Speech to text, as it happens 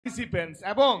Participants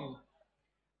এবং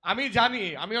আমি জানি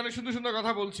আমি অনেক সুন্দর সুন্দর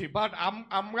কথা বলছি বাট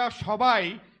আমরা সবাই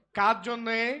কার জন্য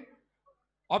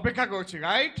অপেক্ষা করছি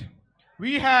right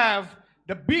we have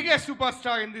the biggest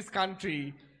superstar in this country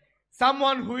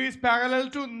someone who is parallel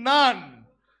to নান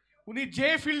উনি যে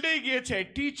ফিল্ডেই গিয়েছে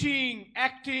teaching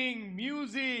acting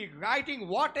music writing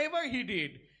what ever he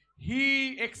did he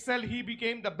excelled, he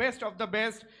became the best of the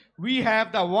best. We have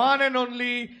the one and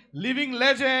only living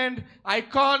legend,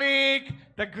 iconic,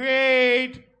 the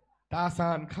great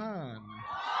Tahsan Khan.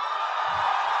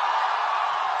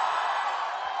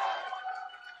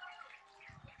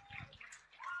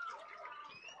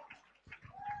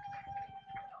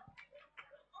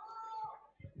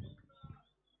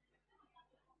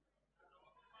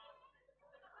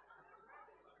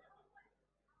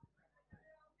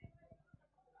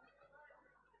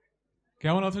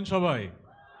 কেমন আছেন সবাই?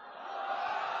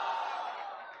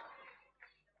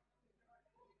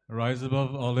 Rise above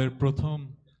অলের প্রথম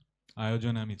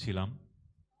আয়োজনে আমি ছিলাম।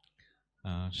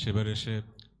 সেবার এসে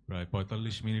প্রায়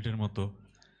 ৪৫ মিনিটের মতো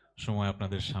সময়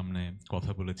আপনাদের সামনে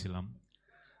কথা বলেছিলাম।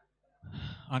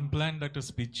 আনপ্ল্যান্ড একটা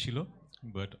স্পিচ ছিল,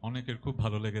 বাট অনেকের খুব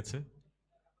ভালো লেগেছে।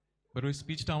 বাট ওই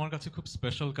স্পিচটা আমার কাছে খুব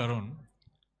স্পেশাল, কারণ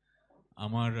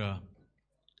আমার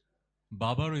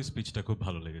বাবার ওই স্পিচটা খুব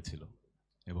ভালো লেগেছিল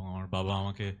এবং আমার বাবা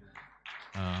আমাকে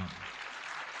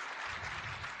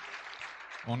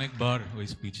অনেকবার ওই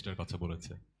স্পিচটার কথা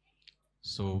বলেছে।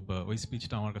 সো ওই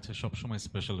স্পিচটা আমার কাছে সবসময়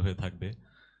স্পেশাল হয়ে থাকবে।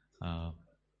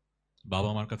 বাবা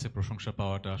আমার কাছে প্রশংসা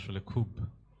পাওয়াটা আসলে খুব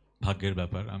ভাগ্যের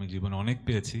ব্যাপার। আমি জীবনে অনেক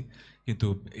পেয়েছি, কিন্তু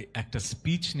একটা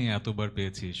স্পিচ নিয়ে এতবার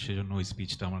পেয়েছি, সেজন্য ওই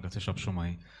স্পিচটা আমার কাছে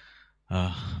সবসময়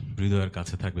হৃদয়ের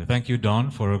কাছে থাকবে। Thank you Don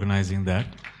for organising that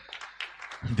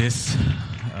this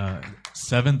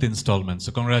 7th installment. So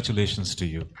congratulations to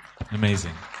you.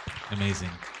 Amazing,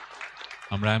 amazing.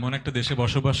 আমরা এমন একটা দেশে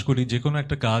বসবাস করি, যে কোনো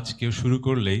একটা কাজ কেউ শুরু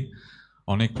করলেই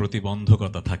অনেক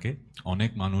প্রতিবন্ধকতা থাকে,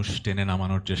 অনেক মানুষ টেনে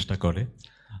নামানোর চেষ্টা করে।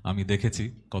 আমি দেখেছি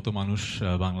কত মানুষ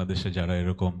বাংলাদেশে যারা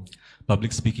এরকম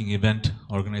পাবলিক স্পিকিং ইভেন্ট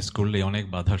অর্গানাইজ করলেই অনেক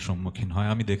বাধার সম্মুখীন হয়।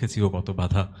 আমি দেখেছি ও কত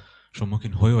বাধা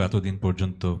সম্মুখীন হয়েও এতদিন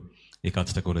পর্যন্ত এই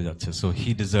কাজটা করে যাচ্ছে। So he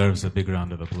deserves a big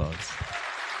round of applause.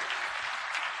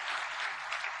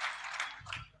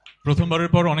 প্রথমবারের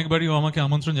পর অনেকবারই ও আমাকে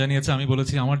আমন্ত্রণ জানিয়েছে, আমি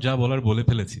বলেছি আমার যা বলার বলে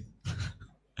ফেলেছি,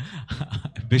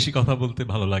 বেশি কথা বলতে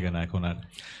ভালো লাগে না এখন আর।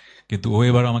 কিন্তু ও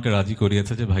এবার আমাকে রাজি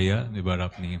করিয়েছে যে ভাইয়া এবার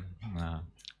আপনি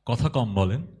কথা কম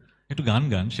বলেন, একটু গান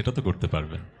গান, সেটা তো করতে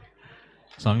পারবেন।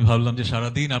 সো আমি ভাবলাম যে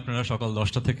সারাদিন আপনারা সকাল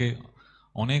 10টা থেকে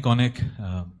অনেক অনেক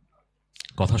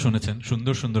কথা শুনেছেন,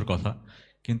 সুন্দর সুন্দর কথা,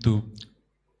 কিন্তু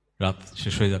রাত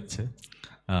শেষ হয়ে যাচ্ছে,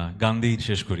 গান দিয়েই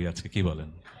শেষ করি আজকে, কি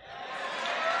বলেন?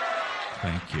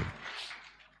 Thank you.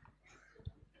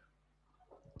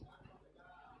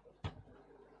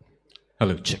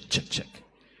 Hello, check, check, check.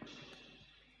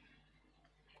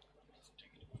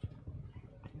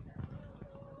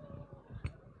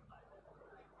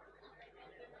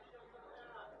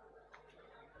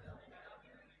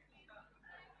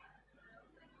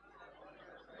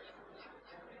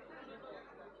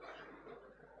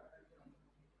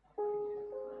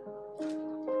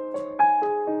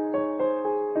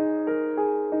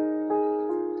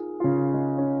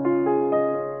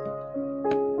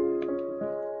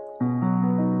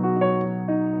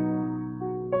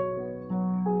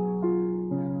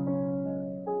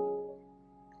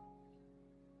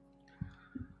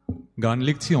 গান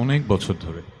লিখছি অনেক বছর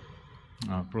ধরে।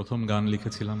 প্রথম গান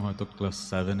লিখেছিলাম হয়তো ক্লাস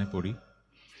 7-এ পড়ি।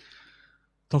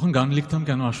 তখন গান লিখতাম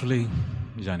কেন আসলেই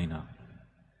জানি না।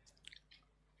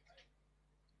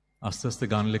 আস্তে আস্তে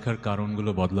গান লেখার কারণগুলো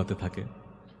বদলাতে থাকে।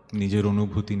 নিজের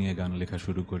অনুভূতি নিয়ে গান লেখা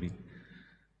শুরু করি,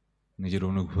 নিজের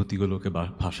অনুভূতিগুলোকে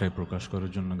ভাষায় প্রকাশ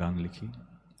করার জন্য গান লিখি।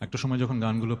 একটা সময় যখন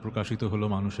গানগুলো প্রকাশিত হলো,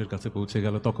 মানুষের কাছে পৌঁছে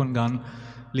গেল, তখন গান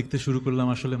লিখতে শুরু করলাম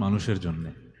আসলে মানুষের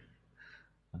জন্যে,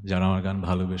 যারা আমার গান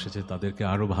ভালোবেসেছে তাদেরকে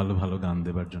আরো ভালো ভালো গান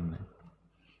দেবার জন্য।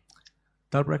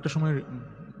 তারপর একটা সময়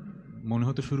মনে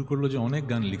হতে শুরু করলো যে অনেক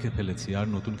গান লিখে ফেলেছি, আর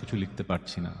নতুন কিছু লিখতে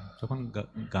পারছি না। তখন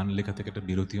গান লেখা থেকে একটা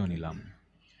বিরতিও নিলাম।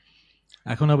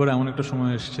 এখন আবার এমন একটা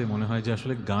সময় এসছে, মনে হয় যে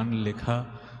আসলে গান লেখা,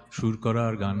 সুর করা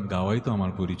আর গান গাওয়াই তো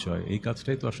আমার পরিচয়, এই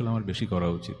কাজটাই তো আসলে আমার বেশি করা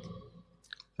উচিত।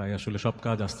 তাই আসলে সব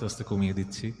কাজ আস্তে আস্তে কমিয়ে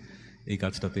দিচ্ছি, এই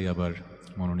কাজটাতেই আবার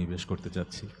মনোনিবেশ করতে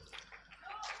চাচ্ছি।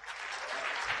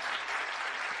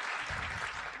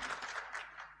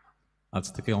 আজ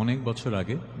থেকে অনেক বছর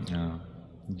আগে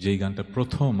যেই গানটা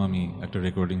প্রথম আমি একটা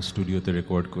রেকর্ডিং স্টুডিওতে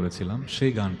রেকর্ড করেছিলাম,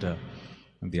 সেই গানটা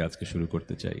দিয়ে আজকে শুরু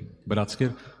করতে চাই। বাট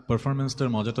আজকের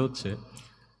পারফরমেন্সটার মজাটা হচ্ছে,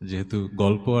 যেহেতু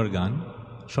গল্প আর গান,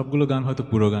 সবগুলো গান হয়তো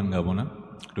পুরো গান গাবো না,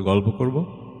 একটু গল্প করব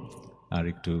আর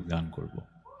একটু গান করব।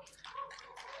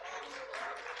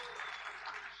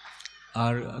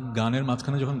 আর গানের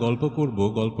মাঝখানে যখন গল্প করব,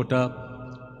 গল্পটা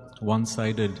ওয়ান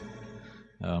সাইডেড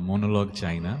মনোলগ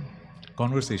চাই না,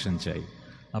 কনভারসেশন চাই।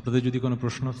 আপনাদের যদি কোনো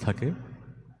প্রশ্ন থাকে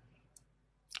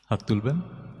হাত তুলবেন,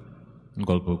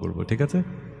 গল্প করব, ঠিক আছে?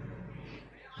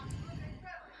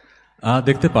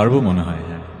 দেখতে পারবো মনে হয়,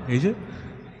 হ্যাঁ। এই যে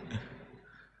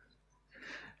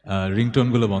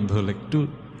রিংটোনগুলো বন্ধ হলে একটু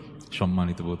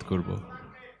সম্মানিত বোধ করব।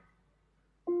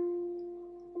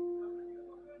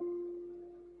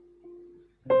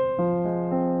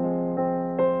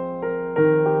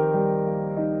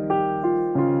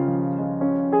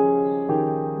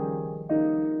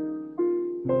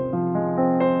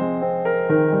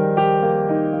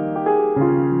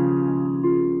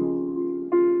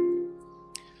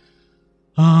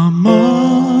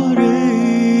 আমার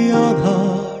এই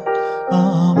আধার,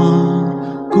 আমার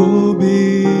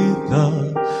কবিতা,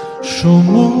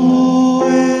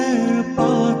 সময়ের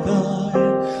পাতায়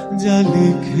যা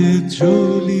লিখে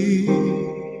চলি,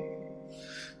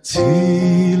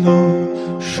 ছিল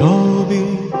সবই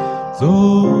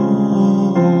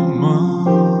তোমারই,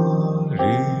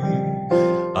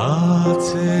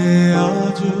 আছে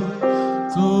আজও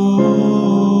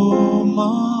তোমার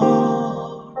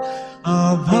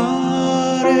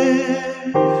আধারে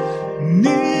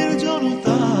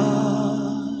নির্জনতা,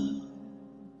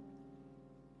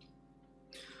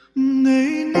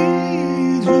 নেই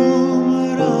নিঝুম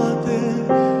রাতে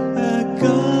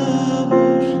একা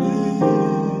বসে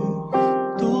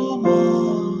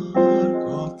তোমার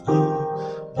কথা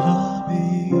ভাবি,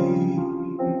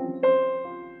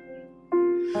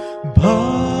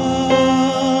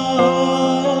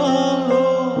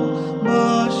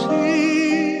 ভালোবাসি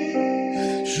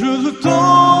শুধু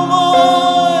তোমায়,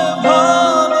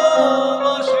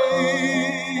 ভালোবাসি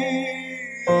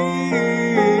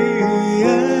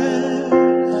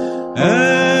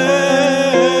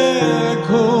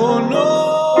এখনো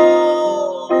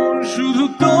শুধু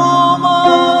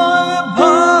তোমায়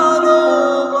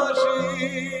ভালোবাসি,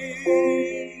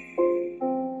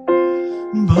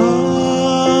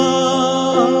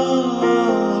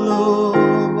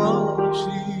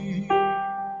 ভালোবাসি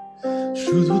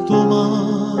শুধু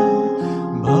তোমায়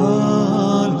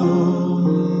ভালোবাসি,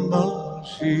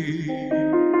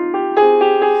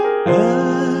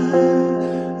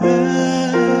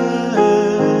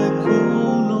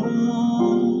 এখনো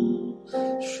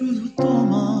শুধু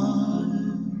তোমায়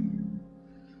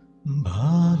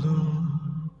ভালোবাসি।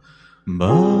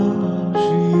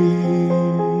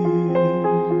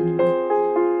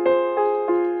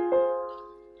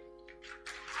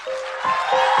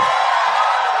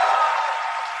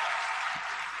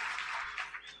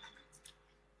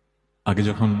 আগে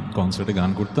যখন কনসার্টে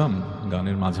গান করতাম,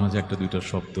 গানের মাঝে মাঝে একটা দুইটা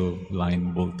শব্দ লাইন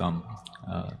বলতাম,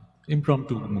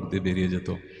 ইমপ্রম্পটু মুখ দিয়ে বেরিয়ে যেত।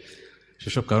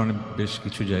 সেসব কারণে বেশ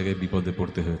কিছু জায়গায় বিপদে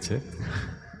পড়তে হয়েছে।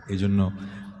 এই জন্য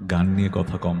গান নিয়ে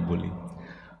কথা কম বলি,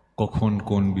 কখন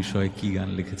কোন বিষয়ে কি গান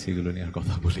লিখেছি এগুলো নিয়ে আর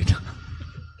কথা বলি না।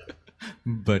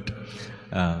 বাট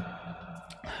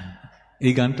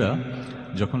এই গানটা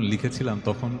যখন লিখেছিলাম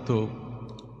তখন তো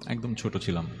একদম ছোট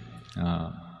ছিলাম,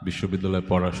 বিশ্ববিদ্যালয়ে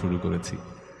পড়া শুরু করেছি।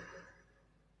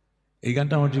 এই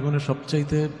গানটা আমার জীবনের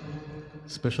সবচাইতে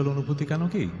স্পেশাল অনুভূতি। কেন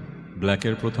কি,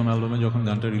 ব্ল্যাকের প্রথম অ্যালবামে যখন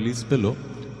গানটা রিলিজ পেল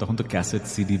তখন তো ক্যাসেট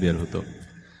সিডি বের হতো,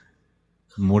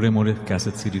 মোড়ে মোড়ে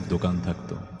ক্যাসেট সিডির দোকান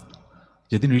থাকতো।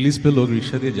 যেদিন রিলিজ পেল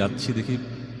রিক্সা দিয়ে যাচ্ছি, দেখি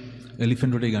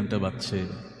এলিফ্যান্ট রোডে এই গানটা বাজছে,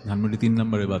 ধানমন্ডি 3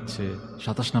 নম্বরে বাজছে,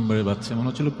 27 নম্বরে বাজছে, মনে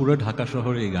হচ্ছিল পুরো ঢাকা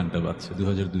শহরে এই গানটা বাজছে।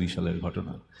 2002 সালের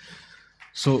ঘটনা।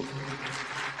 সো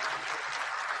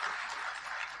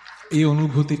এই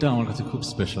অনুভূতিটা আমার কাছে খুব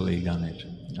স্পেশাল এই গানের,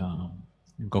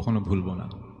 কখনো ভুলবো না।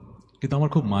 কিন্তু আমার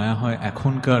খুব মায়া হয়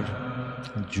এখনকার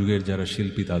যুগের যারা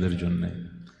শিল্পী তাদের জন্যে,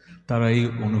 তারা এই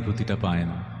অনুভূতিটা পায়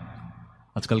না।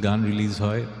 আজকাল গান রিলিজ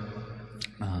হয়,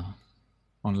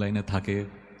 অনলাইনে থাকে,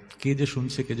 কে যে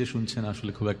শুনছে কে যে শুনছে না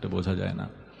আসলে খুব একটা বোঝা যায় না।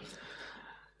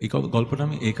 এই গল্পটা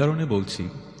আমি এই কারণে বলছি,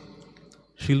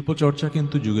 শিল্পচর্চা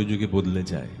কিন্তু যুগে যুগে বদলে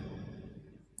যায়,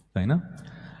 তাই না?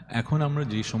 এখন আমরা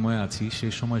যে সময় আছি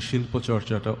সেই সময়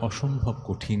শিল্পচর্চাটা অসম্ভব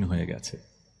কঠিন হয়ে গেছে।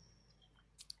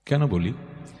 কেন বলি,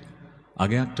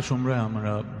 আগে একটা সময়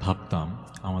আমরা ভাবতাম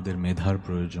আমাদের মেধার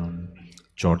প্রয়োজন,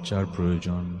 চর্চার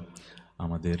প্রয়োজন,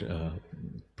 আমাদের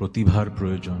প্রতিভার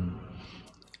প্রয়োজন।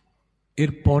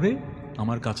 এরপরে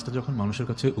আমার কাজটা যখন মানুষের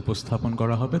কাছে উপস্থাপন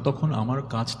করা হবে তখন আমার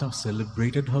কাজটা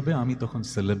সেলিব্রেটেড হবে, আমি তখন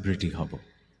সেলিব্রিটি হব,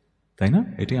 তাই না?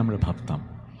 এটাই আমরা ভাবতাম।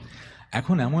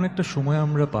 এখন এমন একটা সময়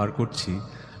আমরা পার করছি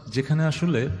যেখানে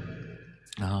আসলে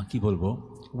কি বলবো,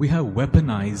 উই হ্যাভ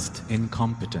ওয়েপনাইজড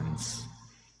ইনকম্পিটেন্স।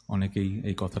 অনেকেই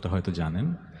এই কথাটা হয়তো জানেন।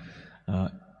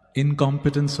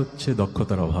 ইনকম্পিটেন্স হচ্ছে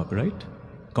দক্ষতার অভাব, রাইট?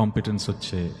 কম্পিটেন্স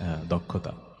হচ্ছে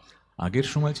দক্ষতা। আগের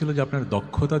সময় ছিল যে আপনার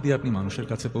দক্ষতা দিয়ে আপনি মানুষের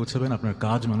কাছে পৌঁছাবেন, আপনার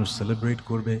কাজ মানুষ সেলিব্রেট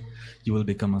করবে, you will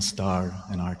become a star,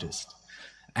 an artist.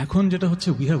 এখন যেটা হচ্ছে,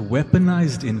 উই হ্যাভ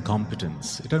ওয়েপেনাইজড ইনকম্পিটেন্স।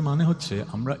 এটার মানে হচ্ছে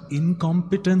আমরা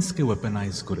ইনকম্পিটেন্সকে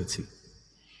ওয়েপেনাইজ করেছি।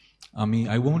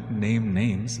 I won't name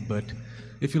names, but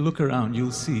if you look around,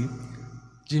 you'll see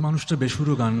যে মানুষটা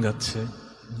বেসুরো গান গাচ্ছে,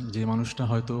 যে মানুষটা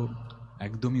হয়তো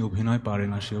একদমই অভিনয় পারে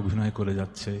না, সে অভিনয় করে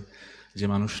যাচ্ছে, যে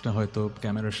মানুষটা হয়তো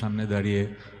ক্যামেরার সামনে দাঁড়িয়ে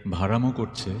ভাড়ামো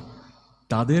করছে,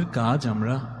 তাদের কাজ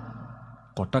আমরা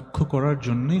কটাক্ষ করার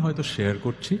জন্যই হয়তো শেয়ার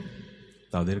করছি,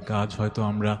 তাদের কাজ হয়তো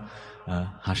আমরা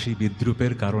হাসি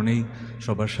বিদ্রুপের কারণেই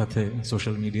সবার সাথে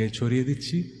সোশ্যাল মিডিয়ায় ছড়িয়ে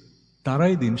দিচ্ছি।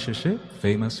 তারাই দিন শেষে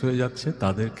ফেমাস হয়ে যাচ্ছে,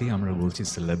 তাদেরকেই আমরা বলছি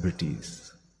সেলিব্রিটিজ।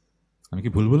 আমি কি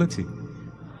ভুল বলেছি?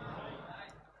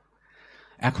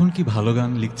 এখন কি ভালো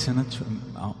গান লিখছে না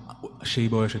সেই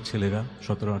বয়সের ছেলেরা,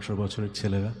 17-18 বছরের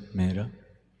ছেলেরা, মেয়েরা?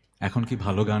 এখন কি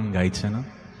ভালো গান গাইছে না?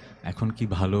 এখন কি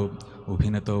ভালো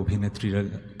অভিনেতা অভিনেত্রীরা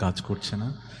কাজ করছে না?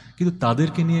 কিন্তু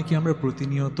তাদেরকে নিয়ে কি আমরা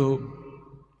প্রতিনিয়ত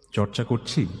চর্চা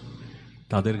করছি?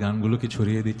 তাদের গানগুলোকে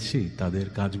ছড়িয়ে দিচ্ছি? তাদের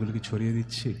কাজগুলোকে ছড়িয়ে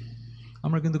দিচ্ছি?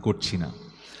 আমরা কিন্তু করছি না।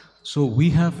 So we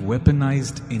have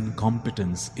ওয়েপেনাইজড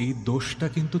incompetence. এই দোষটা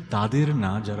কিন্তু তাদের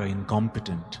না যারা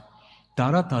ইনকম্পিটেন্ট।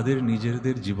 তারা তাদের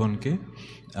নিজেদের জীবনকে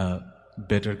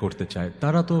বেটার করতে চায়,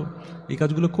 তারা তো এই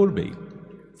কাজগুলো করবেই,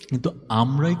 কিন্তু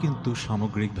আমরাই কিন্তু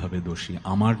সামগ্রিকভাবে দোষী।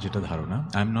 আমার যেটা ধারণা,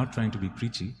 I am not trying to B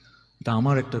প্রিচি, এটা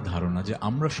আমার একটা ধারণা যে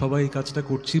আমরা সবাই এই কাজটা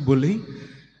করছি বলেই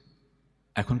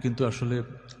এখন কিন্তু আসলে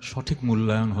সঠিক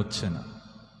মূল্যায়ন হচ্ছে না।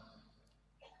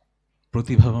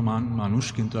 প্রতিভাবান মানুষ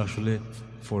কিন্তু আসলে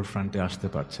ফোরফ্রন্টে আসতে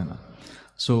পারছে না।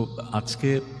 সো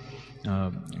আজকে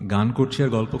গান করছি আর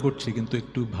গল্প করছি, কিন্তু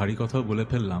একটু ভারী কথাও বলে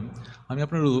ফেললাম। আমি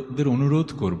আপনাদের অনুরোধ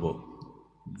করব,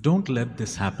 don't let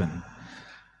this happen.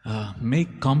 Make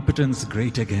competence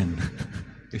great again,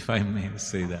 if I may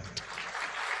say that.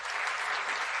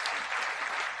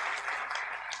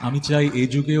 আমি চাই এই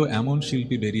যুগেও এমন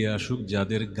শিল্পী বেরিয়ে আসুক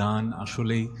যাদের গান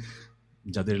আসলেই,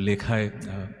 যাদের লেখায়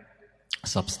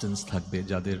সাবস্টেন্স থাকবে,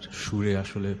 যাদের সুরে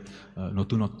আসলে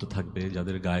নতুনত্ব থাকবে,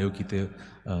 যাদের গায়কিতে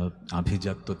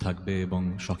আভিজাত্য থাকবে এবং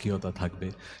স্বকীয়তা থাকবে।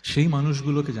 সেই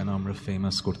মানুষগুলোকে যেন আমরা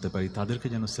ফেমাস করতে পারি, তাদেরকে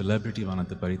যেন সেলিব্রিটি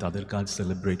বানাতে পারি, তাদের কাজ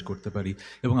সেলিব্রেট করতে পারি,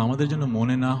 এবং আমাদের যেন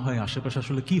মনে না হয় আশেপাশে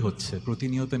আসলে কি হচ্ছে,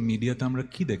 প্রতিনিয়ত মিডিয়াতে আমরা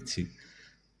কি দেখছি।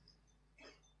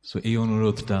 সো এই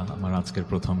অনুরোধটা আমার আজকের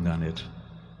প্রথম গানের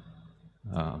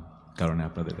কারণে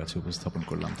আপনাদের কাছে উপস্থাপন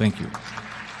করলাম। Thank you.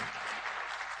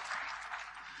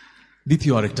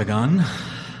 দ্বিতীয় আরেকটা গান,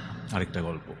 আরেকটা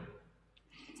গল্প।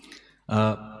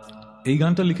 এই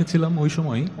গানটা লিখেছিলাম ওই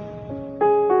সময়।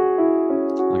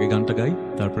 আগে গানটা গাই,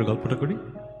 তারপরে গল্পটা করি।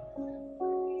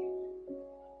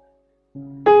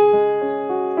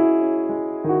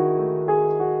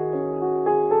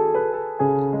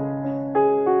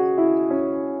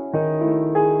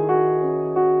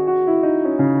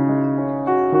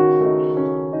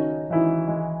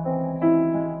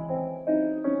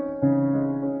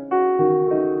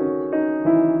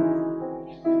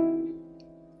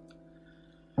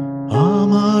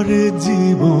 আমার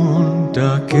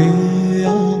জীবনটাকে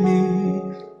আমি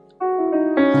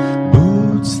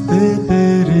বুঝতে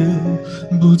পেরে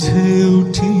বুঝে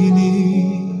উঠিনি।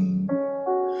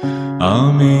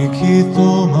 আমি কি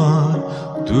তোমার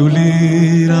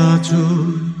তুলির আঁচল,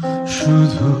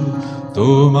 শুধু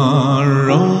তোমার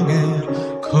রঙের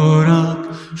খোরাক,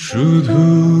 শুধু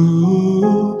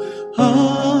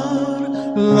আর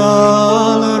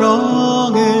লাল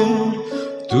রঙের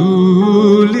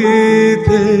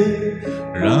তুলিতে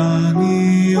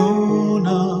রাঙিও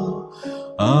না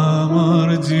আমার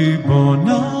জীবন,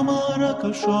 আমার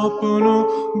আঁকা স্বপ্ন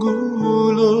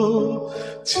গুলো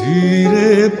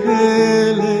ছিঁড়ে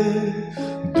ফেলে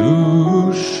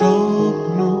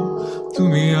দুঃস্বপ্ন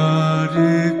তুমি আর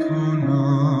কোনো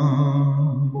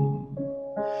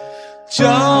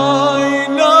চাই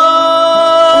না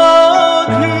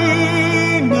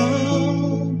ঘৃণা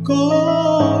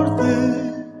করতে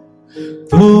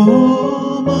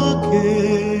তোমাকে,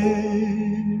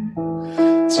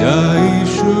 চাই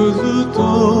শুধু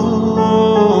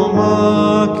তোমাকে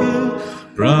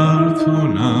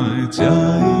প্রার্থনায়,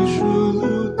 চাই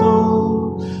শুধু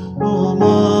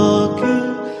তোমাকে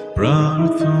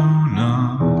প্রার্থনা।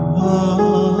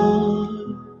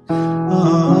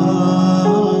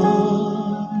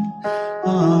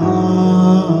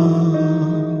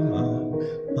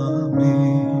 আমি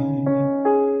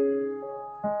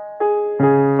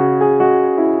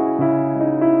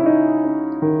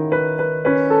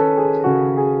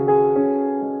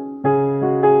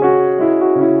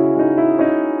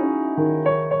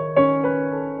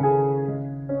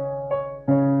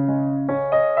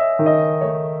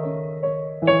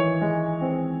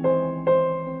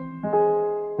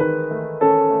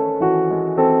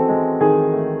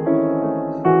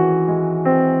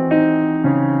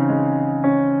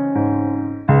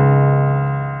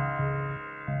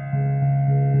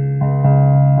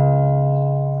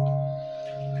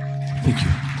থ্যাংক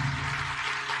ইউ।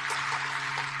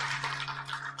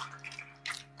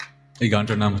 এই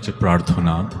গানটার নাম হচ্ছে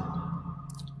প্রার্থনাদ।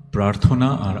 প্রার্থনা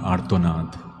আর আর্তনাদ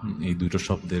এই দুটো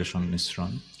শব্দের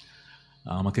সংমিশ্রণ।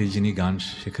 আমাকে যিনি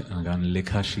গান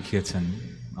লেখা শিখিয়েছেন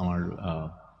আমার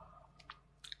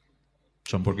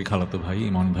সম্পর্কে খালাতো ভাই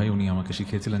ইমন ভাই, উনি আমাকে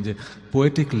শিখিয়েছিলেন যে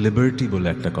পোয়েটিক লিবার্টি বলে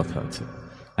একটা কথা আছে।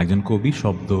 একজন কবি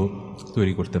শব্দ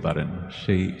তৈরি করতে পারেন।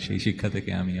 সেই শিক্ষা থেকে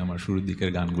আমি আমার শুরুর দিকের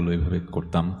গানগুলো এইভাবে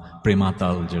করতাম।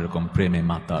 প্রেমাতাল, যেরকম প্রেমে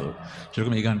মাতাল,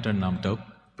 সেরকম এই গানটার নামটাও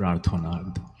প্রার্থনাদ।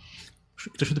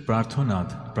 এটা শুধু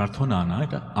প্রার্থনা না,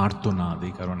 এটা আর্তনাদ,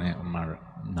 এই কারণে আমার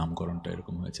নামকরণটা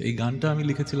এরকম হয়েছে। এই গানটা আমি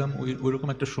লিখেছিলাম ওইরকম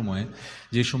একটা সময়ে,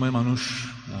 যে সময় মানুষ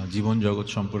জীবন জগৎ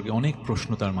সম্পর্কে অনেক প্রশ্ন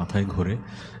তার মাথায় ঘোরে,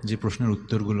 যে প্রশ্নের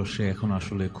উত্তরগুলো সে এখন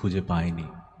আসলে খুঁজে পায়নি।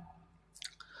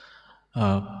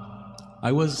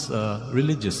 I was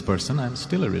religious person, I am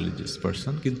still a religious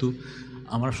person, কিন্তু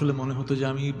আমার আসলে মনে হতো যে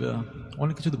আমি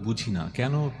অনেক কিছু তো বুঝি না।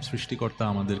 কেন সৃষ্টিকর্তা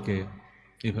আমাদেরকে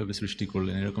এইভাবে সৃষ্টি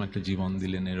করলেন, এরকম একটা জীবন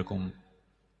দিলেন, এরকম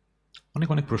অনেক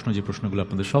অনেক প্রশ্ন, যে প্রশ্নগুলো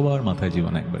আপনাদের সবার মাথায়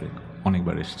জীবনে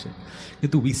অনেকবার এসছে,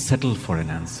 কিন্তু we settle for an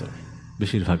answer,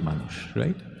 বেশিরভাগ মানুষ,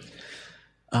 রাইট?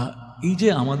 এই যে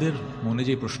আমাদের মনে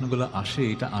যে প্রশ্নগুলো আসে,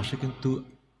 এটা আসে কিন্তু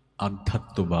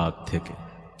আধ্যাত্মবাদ থেকে।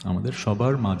 আমাদের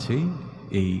সবার মাঝেই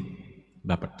এই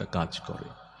ব্যাপারটা কাজ করে।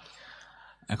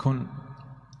 এখন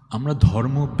আমরা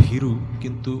ধর্মভীরু,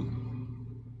 কিন্তু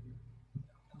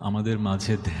আমাদের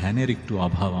মাঝে ধ্যানের একটু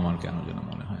অভাব আমার কেন যেন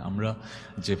মনে হয়। আমরা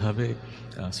যেভাবে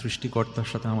সৃষ্টিকর্তার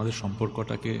সাথে আমাদের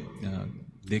সম্পর্কটাকে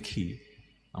দেখি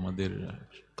আমাদের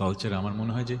কালচারে, আমার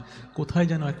মনে হয় যে কোথায়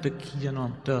যেন একটা কি যেন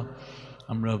একটা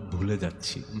আমরা ভুলে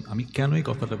যাচ্ছি। আমি কেন এই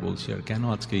কথাটা বলছি আর কেন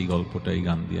আজকে এই গল্পটা এই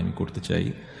গান দিয়ে আমি করতে চাই,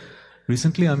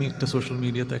 রিসেন্টলি আমি একটা সোশ্যাল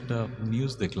মিডিয়াতে একটা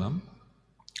নিউজ দেখলাম,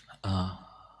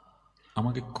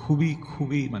 আমাকে খুবই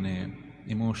খুবই মানে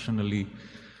ইমোশনালি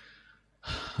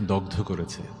দগ্ধ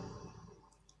করেছে।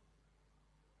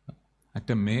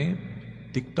 একটা মেয়ে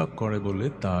টিকটক করে বলে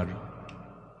তার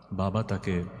বাবা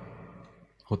তাকে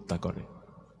হত্যা করে,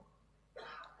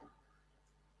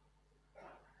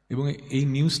 এবং এই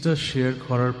নিউজটা শেয়ার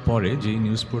করার পরে, যেই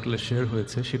নিউজ পোর্টালে শেয়ার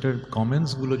হয়েছে, সেটার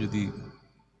কমেন্টসগুলো যদি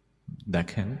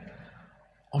দেখেন,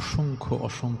 অসংখ্য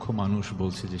অসংখ্য মানুষ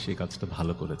বলছে যে সেই কাজটা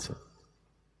ভালো করেছে।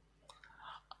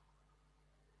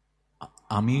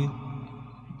 আমি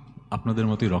আপনাদের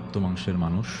মতোই রক্ত মাংসের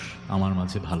মানুষ, আমার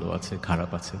মাঝে ভালো আছে,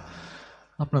 খারাপ আছে,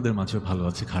 আপনাদের মাঝেও ভালো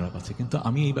আছে, খারাপ আছে, কিন্তু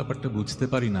আমি এই ব্যাপারটা বুঝতে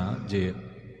পারি না যে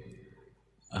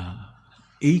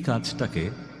এই কাজটাকে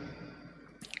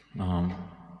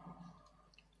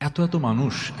এত এত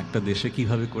মানুষ একটা দেশে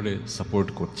কিভাবে করে সাপোর্ট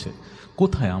করছে।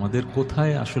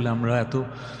 কোথায় আসলে আমরা এত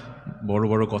বড়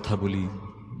বড় কথা বলি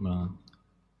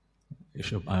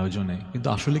এসব আয়োজনে, কিন্তু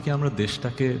আসলে কি আমরা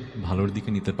দেশটাকে ভালোর দিকে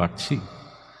নিতে পারছি?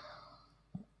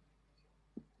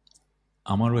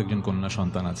 আমারও একজন কন্যা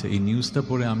সন্তান আছে। এই নিউজটা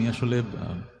পড়ে আমি আসলে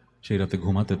সেই রাতে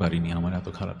ঘুমাতে পারিনি, আমার এত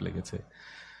খারাপ লেগেছে।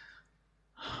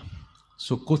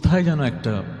 সো কোথায় যেন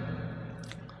একটা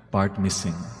পার্ট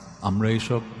মিসিং। আমরা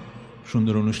এইসব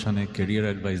সুন্দর অনুষ্ঠানে ক্যারিয়ার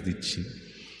অ্যাডভাইস দিচ্ছি,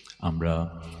 আমরা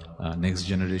নেক্সট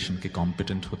জেনারেশনকে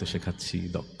কম্পিটেন্ট হতে শেখাচ্ছি,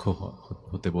 দক্ষ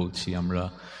হতে বলছি, আমরা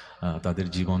তাদের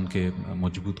জীবনকে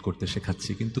মজবুত করতে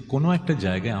শেখাচ্ছি, কিন্তু কোনো একটা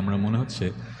জায়গায় আমরা মনে হচ্ছে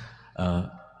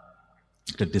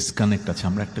একটা ডিসকানেক্ট আছে।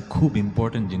 আমরা একটা খুব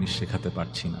ইম্পর্টেন্ট জিনিস শেখাতে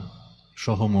পারছি না,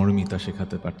 সহমর্মিতা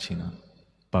শেখাতে পারছি না,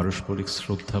 পারস্পরিক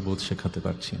শ্রদ্ধাবোধ শেখাতে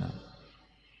পারছি না।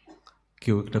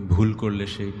 কেউ একটা ভুল করলে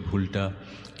সেই ভুলটা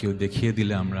কেউ দেখিয়ে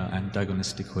দিলে আমরা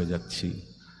অ্যান্টাগনিস্টিক হয়ে যাচ্ছি।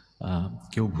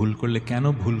 কেউ ভুল করলে কেন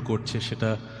ভুল করছে সেটা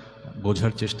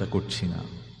বোঝার চেষ্টা করছি না।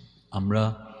 আমরা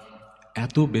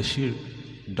এত বেশি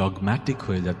ডগম্যাটিক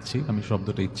হয়ে যাচ্ছি। আমি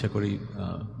শব্দটা ইচ্ছা করেই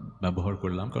ব্যবহার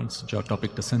করলাম, কারণ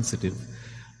টপিকটা সেন্সিটিভ,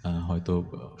 হয়তো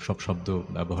সব শব্দ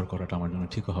ব্যবহার করাটা আমার জন্য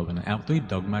ঠিকও হবে না। এতই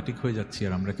ডগম্যাটিক হয়ে যাচ্ছি,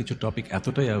 আর আমরা কিছু টপিক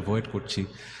এতটাই অ্যাভয়েড করছি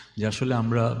যে আসলে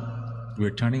আমরা we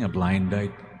are turning a blind I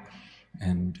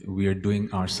and we are doing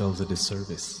ourselves a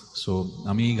disservice. So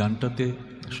আমি এই গানটাতে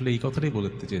আসলে এই কথাটাই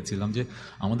বলতে চেয়েছিলাম যে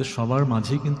আমাদের সবার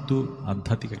মাঝেই কিন্তু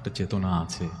আধ্যাত্মিক একটা চেতনা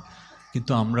আছে,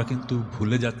 কিন্তু আমরা কিন্তু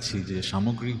ভুলে যাচ্ছি যে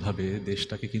সামগ্রিকভাবে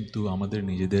দেশটাকে কিন্তু আমাদের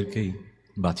নিজেদেরকেই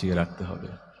বাঁচিয়ে রাখতে হবে।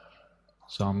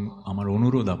 সো আমার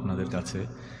অনুরোধ আপনাদের কাছে,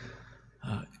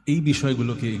 এই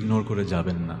বিষয়গুলোকে ইগনোর করে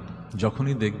যাবেন না।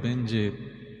 যখনই দেখবেন যে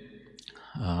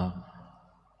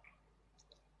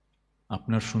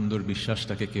আপনার সুন্দর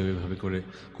বিশ্বাসটাকে কেউ এভাবে করে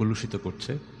কলুষিত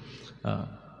করছে,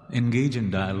 engage in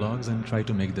dialogues and try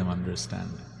to make them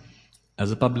understand. As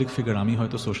a public figure আমি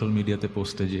হয়তো সোশ্যাল মিডিয়াতে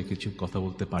পোস্টে যেয়ে কিছু কথা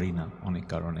বলতে পারি না অনেক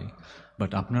কারণেই,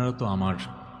 বাট আপনারা তো আমার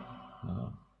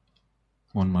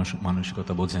মন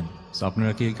মানসিকতা বোঝেন। সো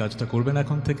আপনারা কি এই কাজটা করবেন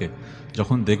এখন থেকে?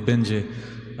 যখন দেখবেন যে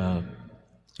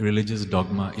রিলিজিয়াস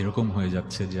ডগমা এরকম হয়ে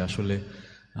যাচ্ছে যে আসলে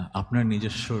আপনার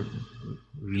নিজস্ব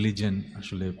রিলিজিয়ন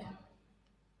আসলে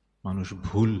মানুষ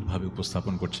ভুলভাবে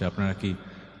উপস্থাপন করছে। আপনারা কি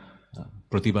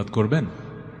প্রতিবাদ করবেন?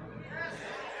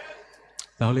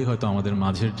 তাহলেই হয়তো আমাদের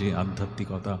মাঝের যে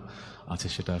আধ্যাত্মিকতা আছে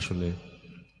সেটা আসলে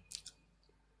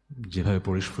যেভাবে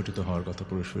পরিস্ফুটিত হওয়ার কথা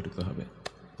পরিস্ফুটিত হবে।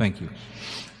 Thank you.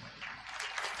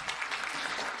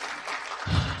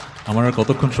 আমার আর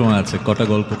কতক্ষণ সময় আছে? কটা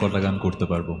গল্প কটা গান করতে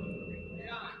পারবো?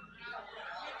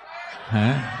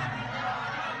 হ্যাঁ,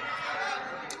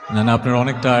 না না, আপনার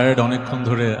অনেক টায়ার্ড, অনেকক্ষণ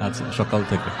ধরে আছে সকাল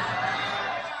থেকে।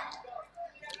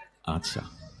 আচ্ছা,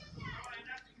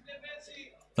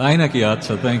 তাই নাকি?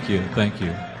 আচ্ছা, থ্যাংক ইউ, থ্যাংক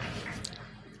ইউ।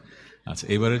 আচ্ছা,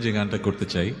 এবারে যে গানটা করতে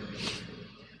চাই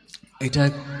এটা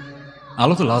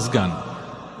আলো তো লাস্ট গান।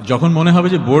 যখন মনে হবে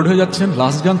যে বোর্ড হয়ে যাচ্ছেন,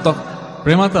 লাস্ট গান তো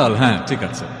প্রেমাতাল। হ্যাঁ, ঠিক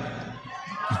আছে।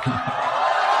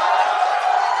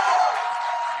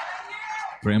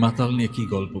 প্রেমাতাল নিয়ে কি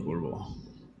গল্প করব?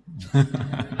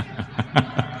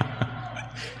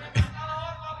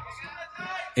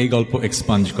 এই গল্প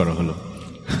এক্সপাঞ্জ করা হলো।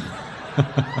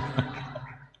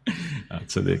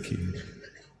 আচ্ছা, দেখি।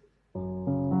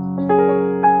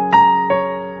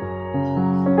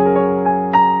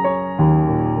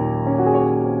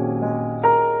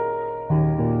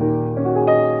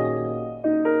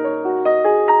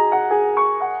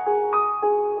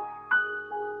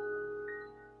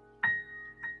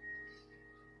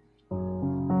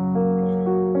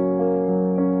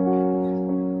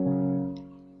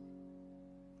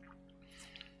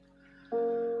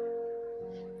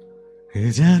 এ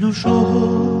যেন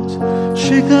সহজ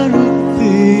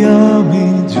স্বীকারোক্তি, আমি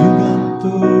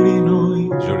যুগান্তরী নই।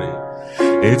 জোরে।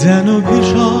 এ যেন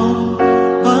ভীষণ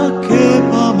আক্ষেপ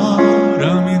আমার,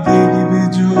 আমি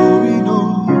দিগ্বিজয়ী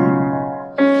নই।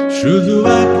 শুধু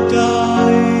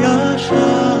একটাই আশা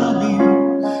আমি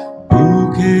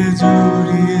বুকে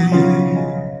জড়িয়ে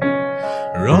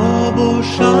রব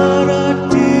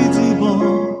সারাটি জীবন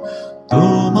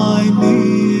তোমায় নিয়ে।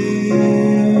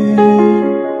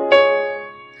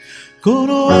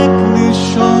 কোনো এক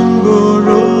নিঃসঙ্গ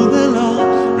রোদেলা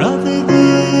রাতে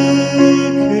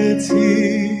দেখেছি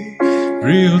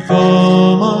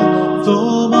প্রিয়তমা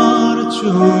তোমার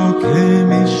চোখে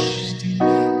মিষ্টি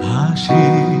হাসি।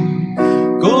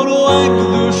 কোনো এক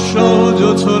দুঃসহ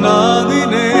জোছনা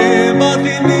দিনে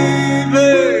বাতি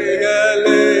নিভে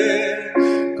গেলে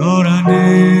কড়া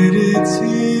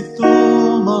নেড়েছি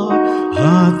তোমার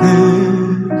হাতে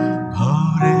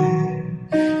ঘরে।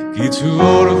 কিছু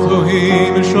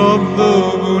অর্থহীন শব্দ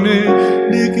গুনে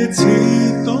ডেকেছি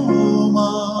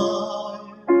তোমায়।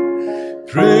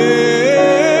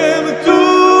 প্রেম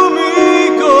তুমি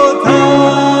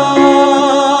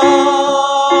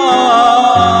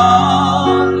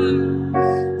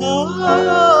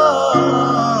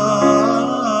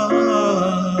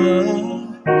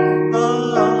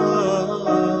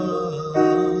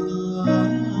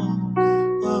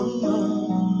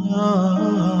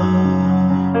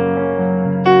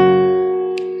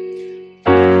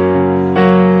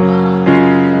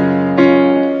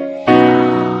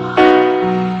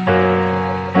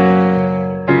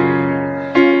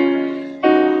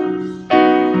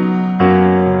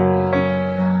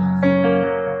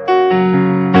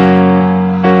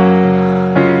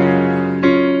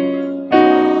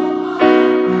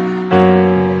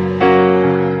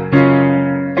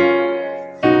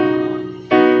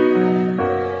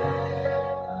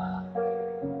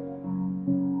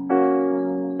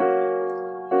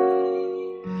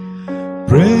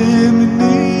প্রেম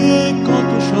নিয়ে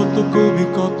কত শত কবি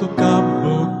কত কাব্য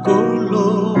করলো,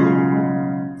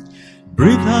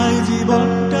 বৃথায়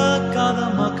জীবনটা কাদা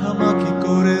মাখামাখি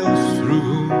করে অশ্রু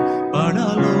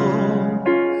পাড়ালো।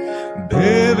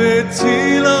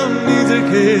 ভেবেছিলাম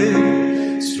নিজেকে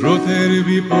স্রোতের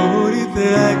বিপরীতে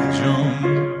একজন,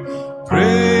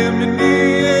 প্রেম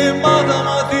নিয়ে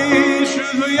মাতামাতি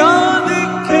শুধু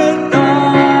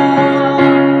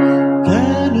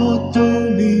কেন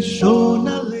তুমি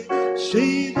শোনালে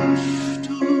সেই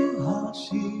দুষ্টু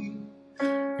হাসি?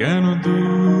 কেন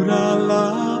দূরালাপনে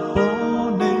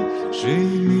সেই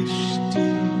মিষ্টি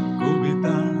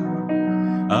কবিতা?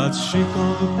 আজ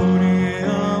শিকল পরিয়ে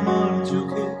আমার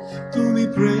চোখে তুমি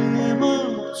প্রেম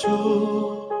আছো।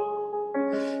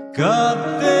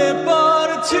 কাঁদতে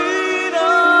পারছি না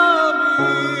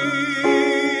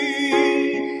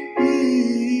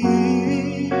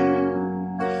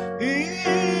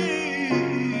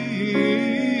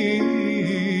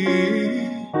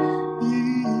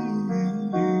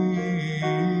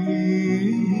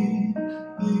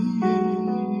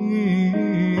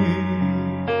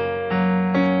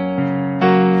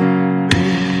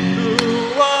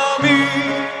আমি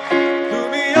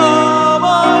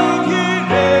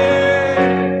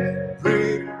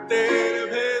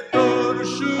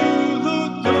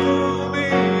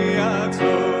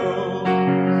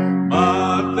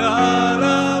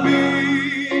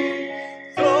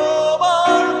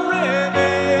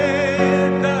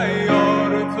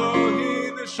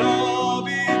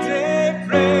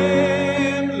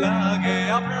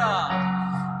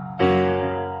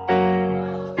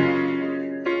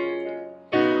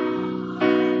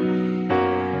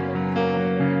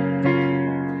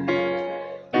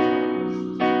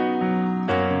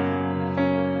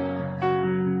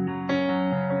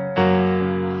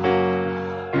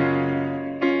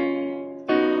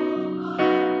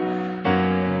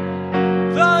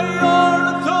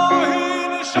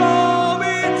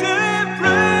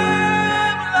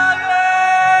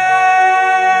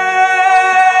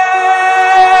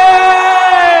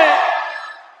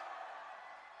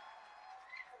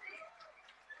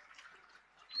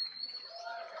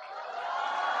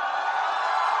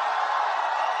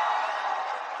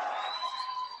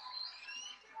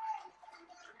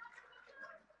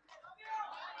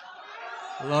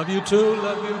love you two,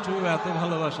 love you two. এত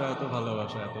ভালোবাসা, এত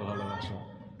ভালোবাসা, এত ভালোবাসা।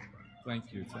 Thank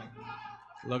you, thank you.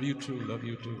 Love you two, love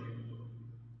you two.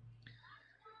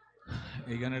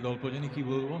 এই গানের গল্প জানি কি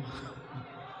বলবো।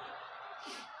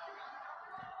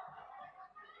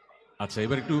 আচ্ছা,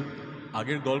 এবার একটু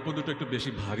আগের গল্প দুটো একটু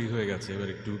বেশি ভারী হয়ে গেছে, এবার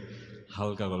একটু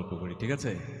হালকা গল্প করি, ঠিক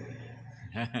আছে?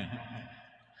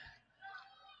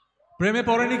 প্রেমে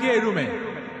পড়েনি কি এই রুমে?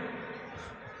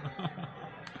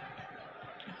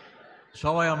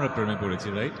 সবাই আমরা প্রেমে পড়েছি,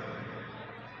 রাইট?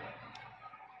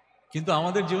 কিন্তু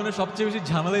আমাদের জীবনে সবচেয়ে বেশি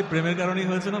ঝামেলাই প্রেমের কারণেই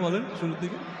হয়েছে না, বলেন? শুরুর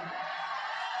দিকে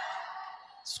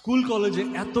স্কুল কলেজে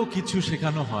এত কিছু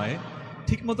শেখানো হয়,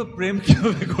 ঠিক মতো প্রেম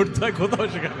কিভাবে করতে হয় কোথাও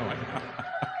শেখানো হয় না।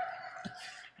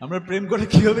 আমরা প্রেম করে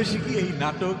কিভাবে শিখি এই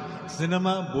নাটক,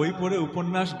 সিনেমা, বই পড়ে,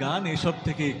 উপন্যাস, গান এসব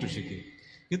থেকে একটু শিখি।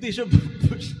 কিন্তু এসব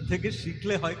থেকে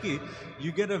শিখলে হয় কি,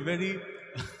 you get a very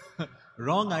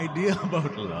wrong idea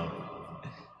about লাভ।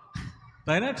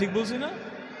 তাই না? ঠিক বলছি না?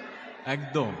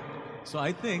 একদম। সো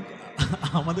আই থিঙ্ক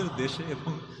আমাদের দেশে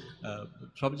এবং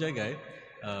সব জায়গায়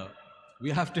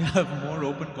we have to have more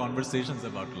open conversations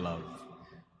about love.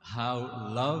 How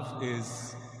love is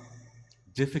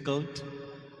difficult.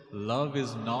 Love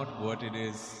is not what it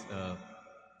is.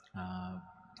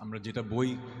 আমরা যেটা বই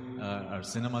আর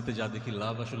সিনেমাতে যা দেখি,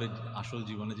 লাভ আসলে আসল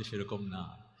জীবনে যে সেরকম না,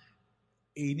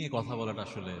 এই নিয়ে কথা বলাটা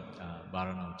আসলে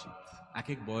বাড়ানো উচিত। এক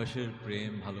এক বয়সের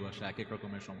প্রেম ভালোবাসা এক এক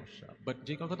রকমের সমস্যা। বাট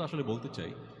যে কথাটা আসলে বলতে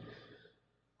চাই,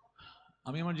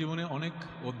 আমি আমার জীবনে অনেক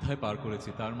অধ্যায় পার করেছি,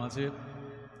 তার মাঝে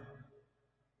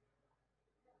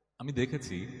আমি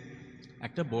দেখেছি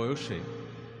একটা বয়সে,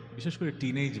 বিশেষ করে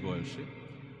টিনেজ বয়সে,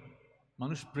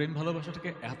 মানুষ প্রেম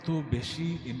ভালোবাসাটাকে এত বেশি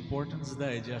ইম্পর্টেন্স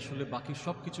দেয় যে আসলে বাকি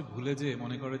সব কিছু ভুলে যেয়ে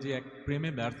মনে করে যে এক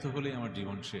প্রেমে ব্যর্থ হলেই আমার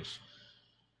জীবন শেষ।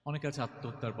 অনেকে আছে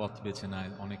আত্মহত্যার পথ বেছে নেয়,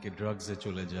 অনেকে ড্রাগসে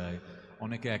চলে যায়,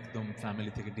 অনেকে একদম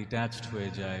ফ্যামিলি থেকে ডিট্যাচড হয়ে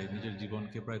যায়, নিজের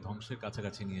জীবনকে প্রায় ধ্বংসের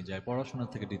কাছাকাছি নিয়ে যায়, পড়াশোনা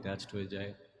থেকে ডিট্যাচড হয়ে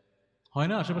যায়। হয়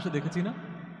না? আশেপাশে দেখেছি না?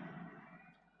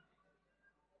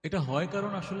 এটা হয়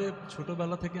কারণ আসলে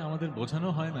ছোটবেলা থেকে আমাদের বোঝানো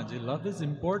হয় না যে love is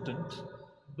important,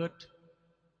 but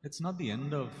it's not the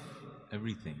end of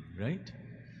everything, right?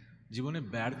 জীবনে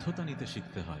ব্যর্থতা নিতে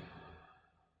শিখতে হয়।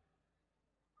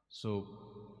 সো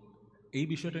এই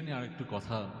বিষয়টা নিয়ে আরেকটু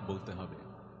কথা বলতে হবে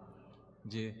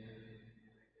যে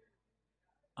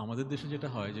আমাদের দেশে যেটা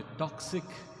হয় যে টক্সিক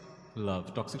লাভ,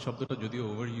 টক্সিক শব্দটা যদিও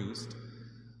ওভার ইউজড,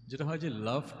 যেটা হয় যে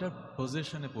লাভটা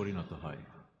পজেশনে পরিণত হয়,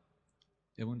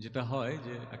 এবং যেটা হয়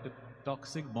যে একটা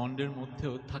টক্সিক বন্ডের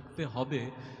মধ্যেও থাকতে হবে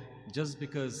জাস্ট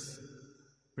বিকজ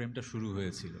প্রেমটা শুরু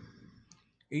হয়েছিল।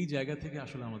 এই জায়গা থেকে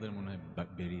আসলে আমাদের মনে হয়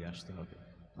বেরিয়ে আসতে হবে।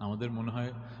 আমাদের মনে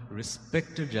হয়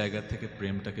রেসপেক্টের জায়গা থেকে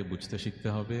প্রেমটাকে বুঝতে শিখতে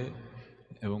হবে।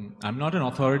 এবং I am not an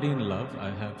authority in love,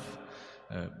 I have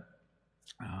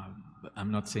I am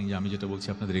not saying যে আমি যেটা বলছি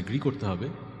আপনাদের এগ্রি করতে হবে,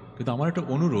 কিন্তু আমার একটা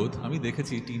অনুরোধ, আমি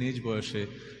দেখেছি টিনেজ বয়সে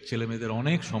ছেলে মেয়েদের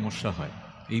অনেক সমস্যা হয়,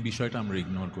 এই বিষয়টা আমরা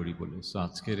ইগনোর করি বলে। সো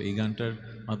আজকের এই গানটার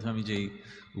মাধ্যমে আমি যেই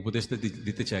উপদেশটা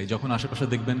দিতে চাই, যখন আশেপাশে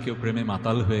দেখবেন কেউ প্রেমে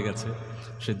মাতাল হয়ে গেছে,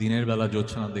 সে দিনের বেলা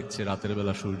জ্যোৎস্না দেখছে, রাতের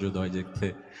বেলা সূর্যোদয় দেখতে,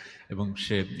 এবং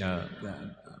সে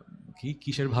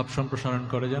কিসের ভাব সম্প্রসারণ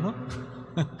করে যেন,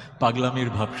 পাগলামির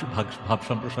ভাব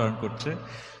সম্প্রসারণ করছে,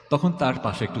 তখন তার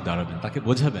পাশে একটু দাঁড়াবেন, তাকে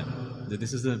বোঝাবেন যে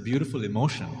this is a beautiful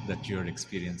emotion that you R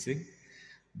experiencing,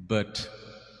 but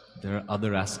there are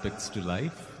other aspects to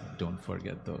life, don't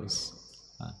forget those.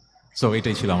 So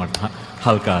এটাই ছিল আমার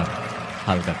হালকা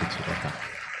হালকা কিছু কথা।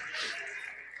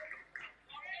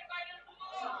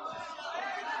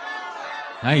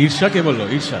 হ্যাঁ, ঈর্ষা কে বললো?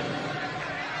 ঈর্ষা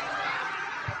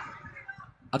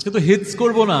আজকে তো হিটস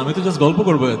করবো না, আমি তো জাস্ট গল্প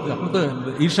করবো। আপনি তো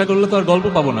ঈর্ষা করলে তো আর গল্প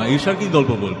পাবো না। ঈর্ষার কি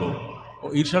গল্প বলবো?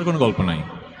 ঈর্ষার কোনো গল্প নাই।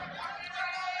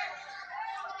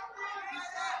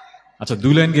 আচ্ছা,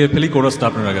 2 লাইন গিয়ে ফেলি, কোরাসটা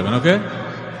আপনারা গাবেন, ওকে?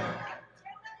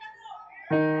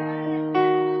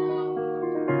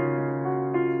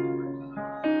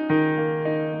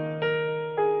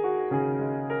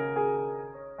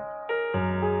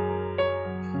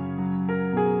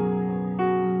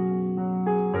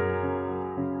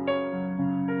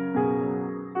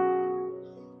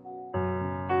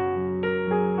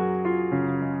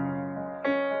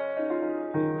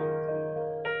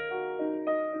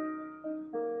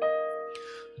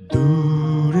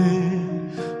 দূরে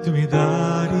তুমি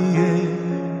দাঁড়িয়ে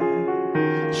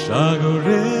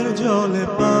সাগরের জলে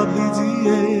পা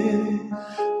ভিজিয়ে,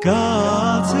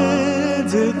 কাছে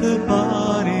যেতে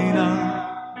পারি না,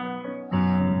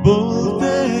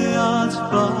 বলতে আজ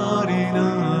পারি না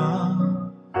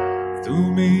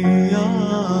তুমি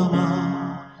আমার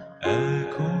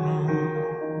এখনো।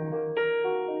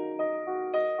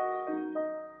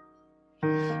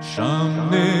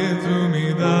 সামনে তুমি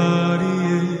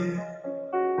দাঁড়িয়ে,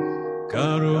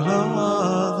 কারো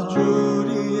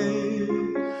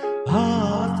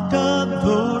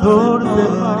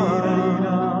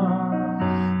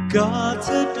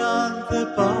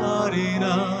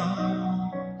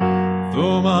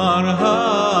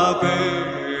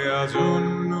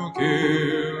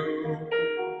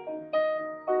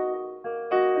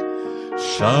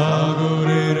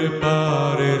সাগরের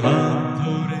পারে হাত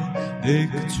ধরে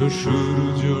দেখছো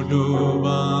সূর্য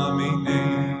ডোবা আমি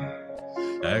নেই,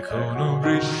 এখনো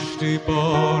বৃষ্টি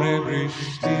পরে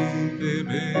বৃষ্টিতে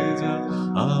ভেজা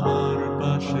আমার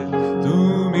পাশে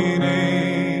তুমি নেই।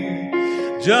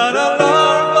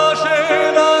 জানালার পাশে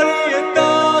দাঁড়িয়ে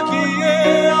তাকিয়ে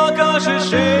আকাশে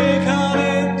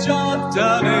সেখানে চাঁদটা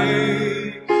নেই,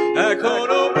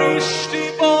 এখনো বৃষ্টি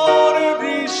পরে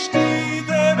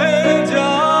বৃষ্টিতে ভেজা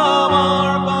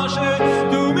আমার পাশে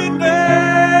তুমি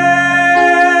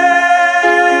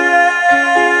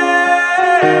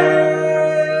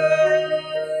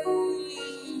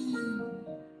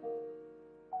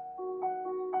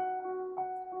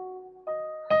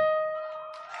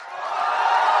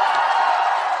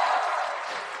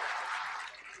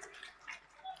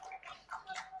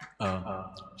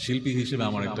শিল্পী হিসেবে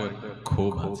আমার একটা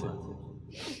ক্ষোভ আছে।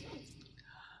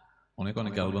 অনেক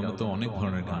অনেক অ্যালবামে তো অনেক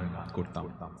ধরনের গান করতাম।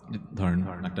 ধরেন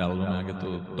একটা অ্যালবামে আগে তো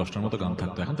 10টার মতো গান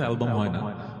থাকতো, এখন তো অ্যালবাম হয় না।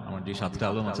 আমার যে 7টা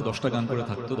অ্যালবাম আছে 10টা গান করে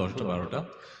থাকতো, 10টা 12টা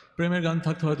প্রেমের গান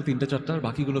থাকতো, হয়তো 3টা 4টা, আর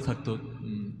বাকিগুলো থাকতো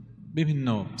বিভিন্ন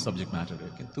সাবজেক্ট ম্যাটারে।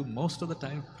 কিন্তু মোস্ট অফ দ্য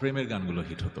টাইম প্রেমের গানগুলো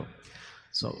হিট হতো।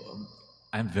 So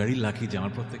I am very lucky যে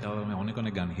আমার প্রত্যেক অ্যালবামে অনেক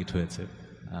অনেক গান হিট হয়েছে।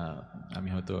 আমি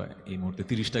হয়তো এই মুহূর্তে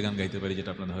 30টা গান গাইতে পারি,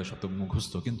 যেটা আপনাদের হয় সব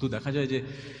মুখস্থ, কিন্তু দেখা যায় যে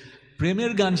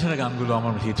প্রেমের গান ছাড়া গানগুলো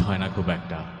আমার হিট হয় না খুব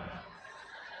একটা।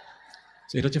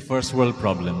 এটা হচ্ছে ফার্স্ট ওয়ার্ল্ড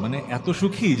প্রবলেম, মানে এত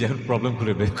সুখী যে প্রবলেম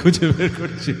খুঁজে বের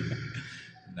করছি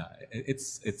না।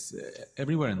 It's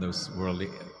everywhere in this world.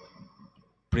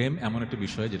 প্রেম এমন একটা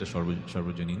বিষয় যেটা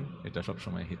সর্বজনীন, এটা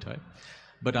সবসময় হিট হয়।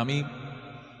 বাট আমি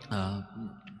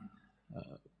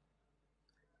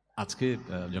আজকে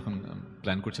যখন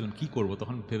প্ল্যান করছিলাম কি করব,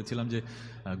 তখন ভেবেছিলাম যে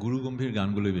গুরুগম্ভীর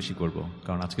গানগুলোই বেশি করব,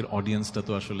 কারণ আজকের অডিয়েন্সটা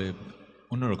তো আসলে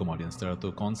অন্যরকম অডিয়েন্স। তারা তো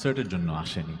কনসার্টের জন্য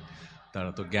আসেনি,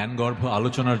 তারা তো জ্ঞানগর্ভ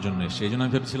আলোচনার জন্য। সেই জন্য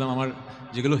আমি ভেবেছিলাম আমার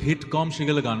যেগুলো হিট কম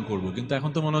সেগুলো গান করব, কিন্তু এখন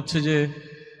তো মনে হচ্ছে যে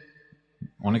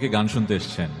অনেকে গান শুনতে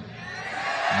এসছেন।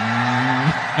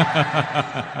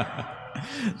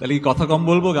 তাহলে কি কথা কম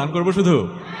বলবো, গান করবো শুধু?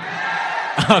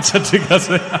 আচ্ছা ঠিক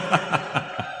আছে।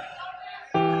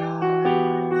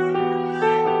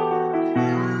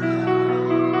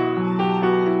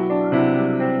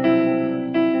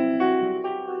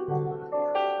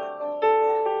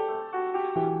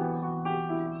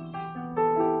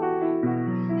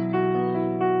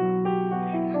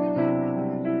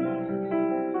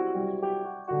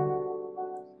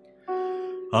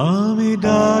 আমি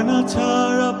ডানা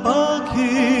ছাড়া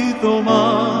পাখি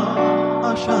তোমার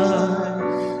আশায়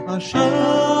আশায়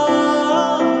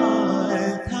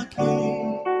থাকি,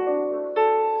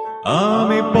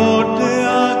 আমি পড়তে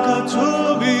আঁকা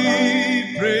ছবি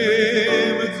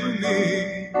প্রেম তুমি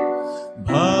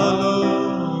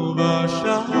ভালোবাসায়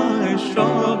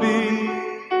সবই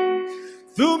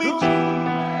তুমি।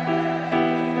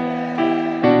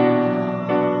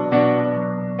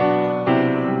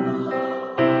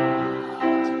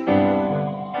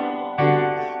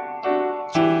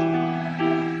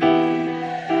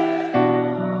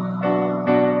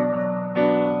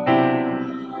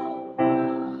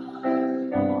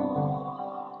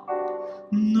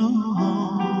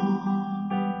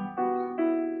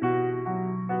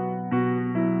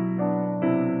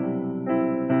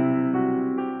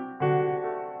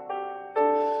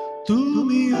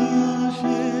 তুমি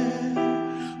আসে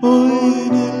ওই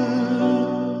নীল,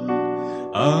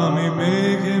 আমি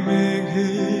মেঘে মেঘে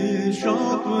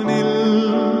স্বপ্নীল,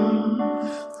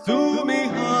 তুমি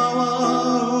হাওয়া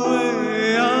হয়ে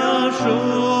আসো,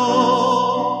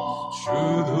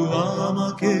 শুধু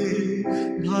আমাকে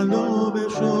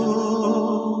ভালোবেসো।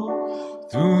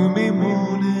 তুমি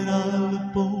মনের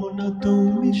আলপনা,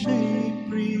 তুমি সেই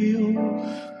প্রিয়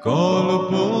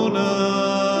কল্পনা,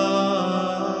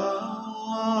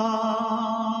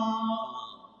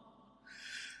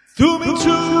 তুমি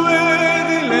ছুঁয়ে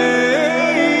দিলে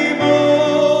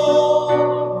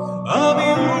আমি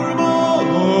উড়ব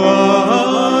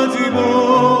আজীবন,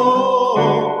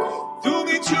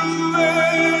 তুমি ছুঁয়ে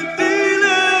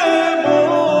দিলে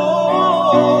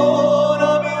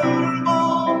আমি উড়ব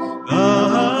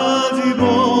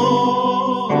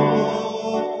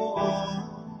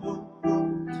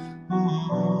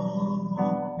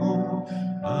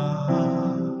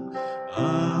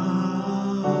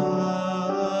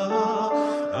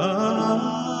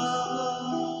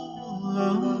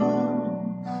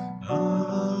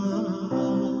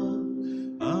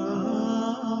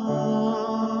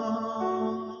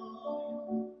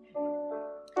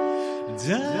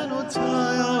যেন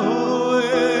ছায়া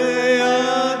হয়ে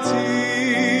আছি,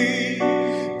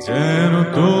 যেন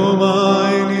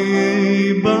তোমায় নিয়ে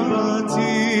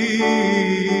বাঁচি,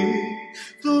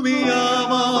 তুমি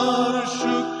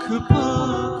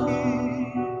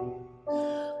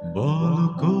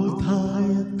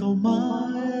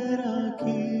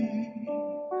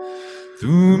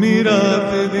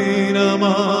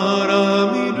তোমার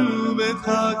আমি ডুবে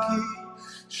থাকি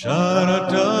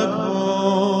সারাটা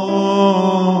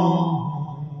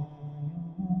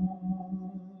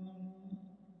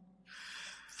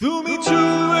তুমি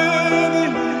ছুঁয়ে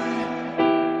দিলে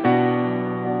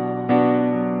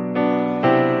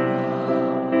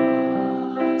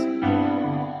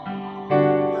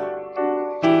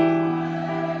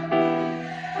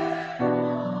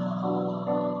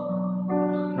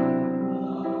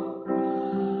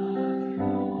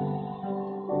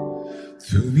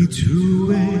তুমি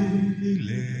ছুঁয়ে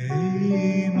দিলে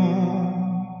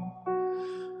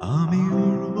আমি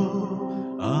উড়ব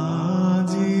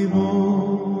আজীবন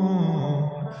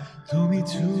তুমি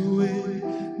ছুঁয়ে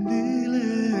দিলে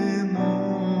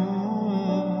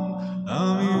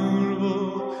আমি উড়ব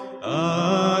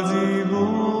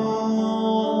আজীবন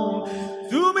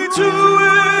তুমি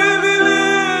ছুঁয়ে দিলে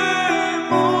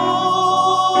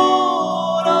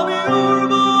আমি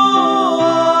উড়ব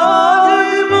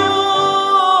আজীবন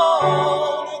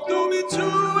তুমি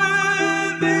ছুঁয়ে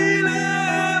দিলে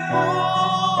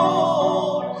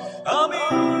আমি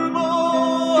উড়ব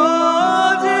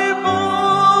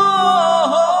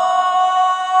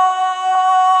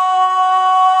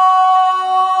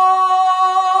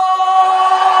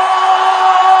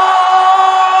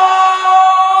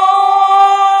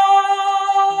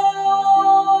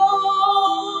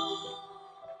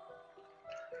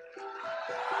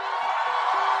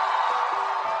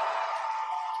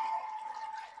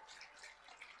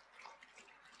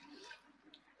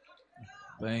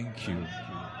Thank you.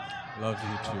 Love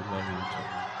you too. Love you too.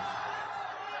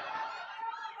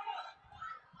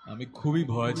 আমি খুবই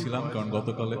ভয় ছিলাম কারণ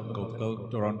গতকাল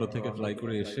টরন্টো থেকে ফ্লাই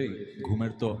করে এসেই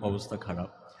ঘুমের তো অবস্থা খারাপ,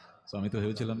 তো আমি তো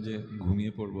ভেবেছিলাম যে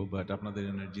ঘুমিয়ে পড়বো, বাট আপনাদের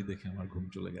এনার্জি দেখে আমার ঘুম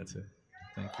চলে গেছে।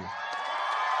 Thank you,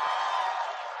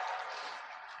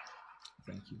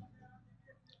 thank you.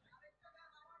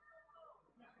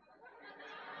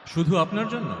 শুধু আপনার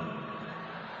জন্য?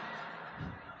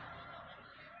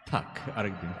 থাক,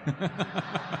 আরেকদিন।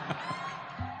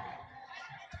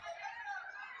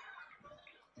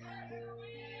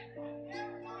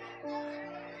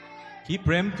 কি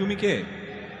প্রেম, তুমি কে?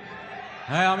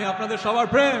 হ্যাঁ, আমি আপনাদের সবার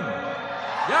প্রেম।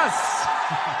 ইয়েস।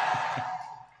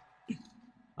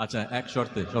 আচ্ছা, এক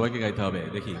শর্তে সবাইকে গাইতে হবে,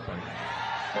 দেখি।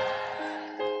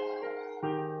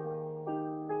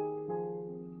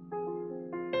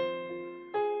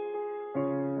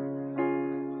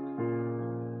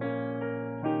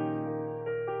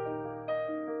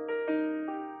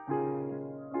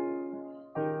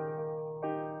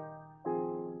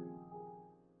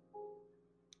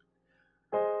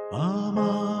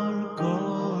 আমার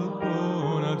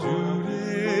কল্পনা জুড়ে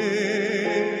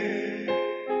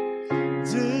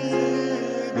যে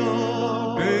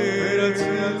গল্পের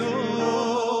ছিল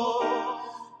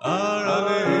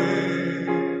আড়ালে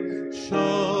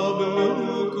সব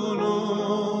লুকোনো,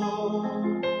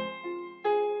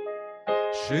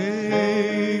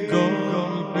 সেই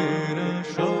গল্পের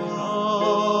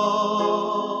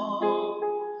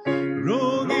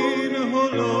রঙিন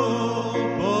হলো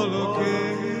পলকে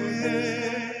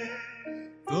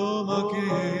তোমাকে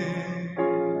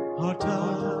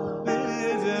হঠাৎ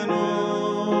পেয়ে যেন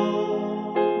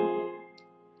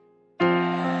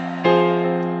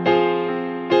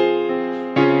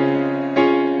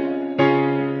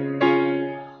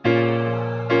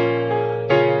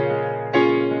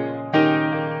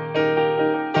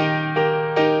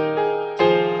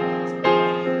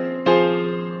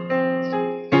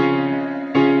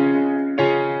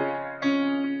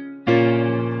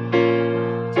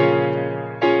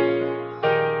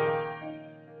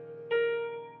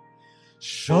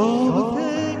সব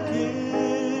থেকে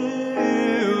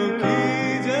কি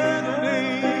যেন নেই,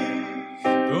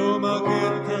 তোমাকে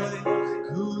তাই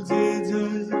খুঁজে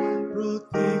যাই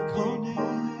প্রতিক্ষণে।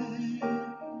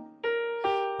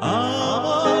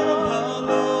 আমার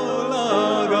ভালো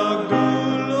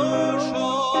লাগাগুলো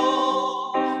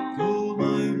সব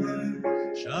তোমায়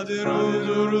সাজে রোজ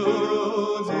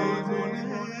রোজ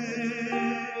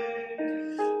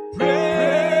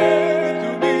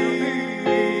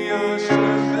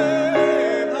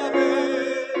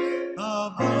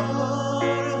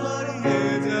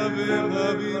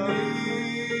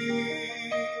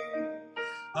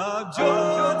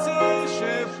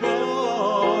জ্যোতিষে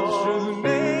পথ শুধু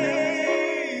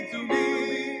নেই, তুমি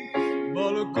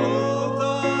বলো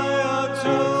কোথায়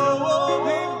আছো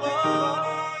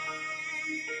অভিমানী।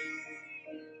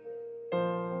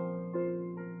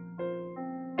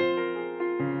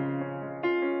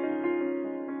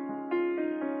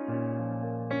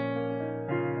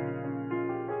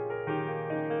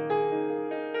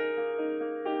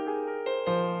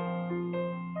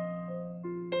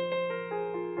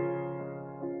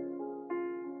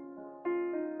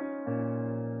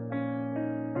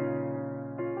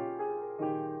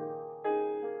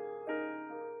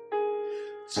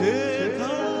 চেয়ে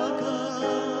থাকা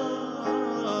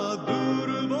দূর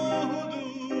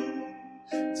বহুদূর,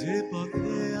 যে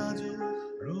পথে আজ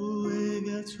রয়ে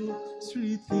গেছো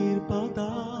স্মৃতির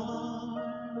পাতা,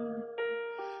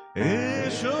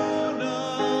 এসো না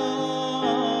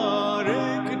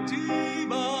একটি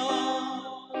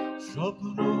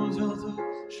স্বপ্ন যত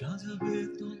সাজাবে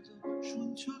তত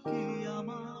শুনছো কি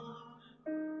আমার?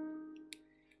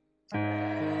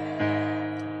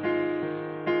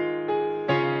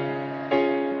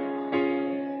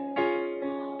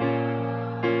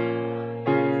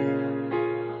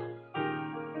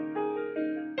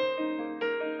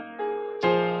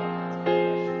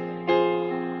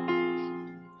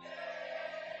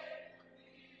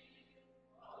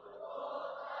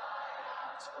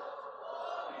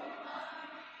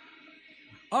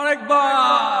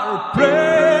 আরেকবার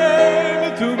প্রেম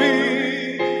তুমি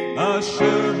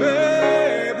আসবে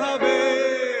ভাবে,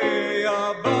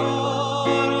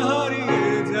 আবার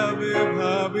হারিয়ে যাবে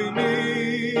ভাবিনি,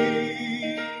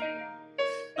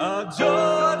 আজ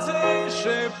আছে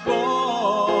সে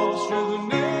পথ শুধু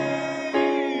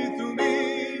নেই তুমি,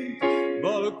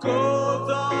 বল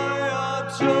কোথায়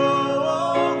আছো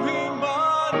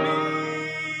অভিমানী?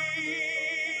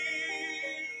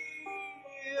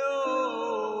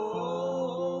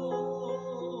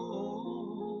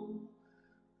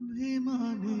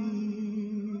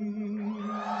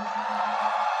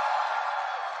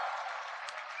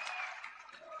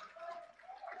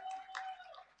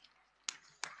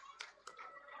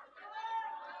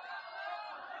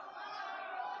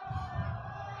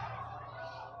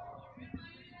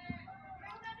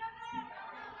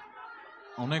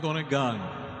 অনেক অনেক গান।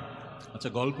 আচ্ছা,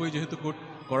 গল্পই যেহেতু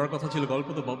করার কথা ছিল, গল্প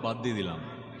তো বাদ দিয়ে দিলাম।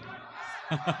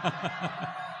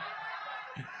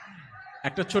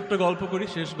 একটা ছোট্ট গল্প করি,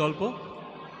 শেষ গল্প,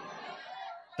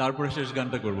 তারপরে শেষ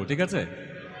গানটা করব, ঠিক আছে?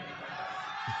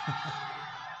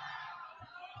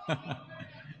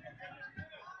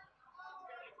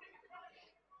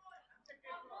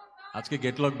 আজকে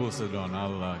গেটলক বলছে জন,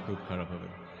 আল্লাহ খুব খারাপ হবে।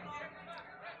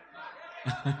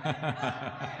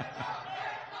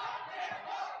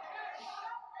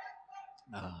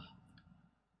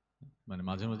 মানে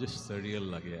মাঝে মাঝে সারিয়াল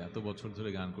লাগে, এত বছর ধরে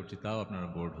গান করছি তাও আপনারা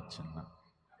বোর্ড হচ্ছেন না।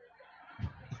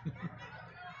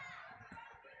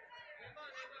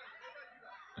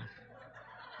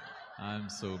 I'm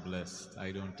so blessed. I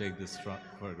don't take this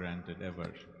for granted ever.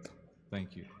 Thank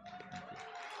you.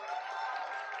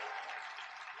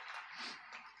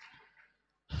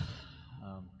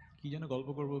 কি যেন গল্প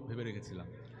করব ভেবে রেখেছিলাম।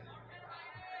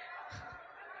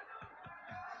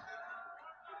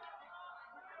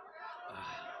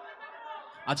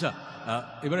 আচ্ছা,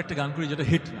 এবার একটা গান করি যেটা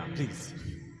হিট না, প্লিজ।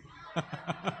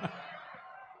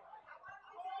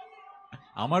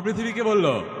 আমার পৃথিবীকে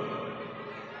বললো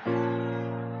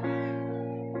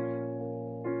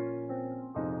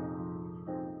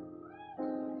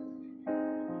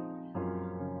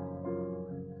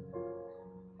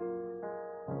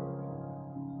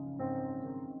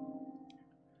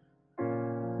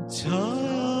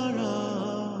ছায়ারা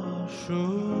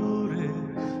সরে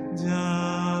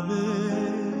যাবে,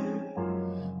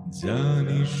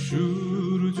 জানি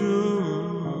সূর্য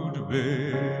উঠবে,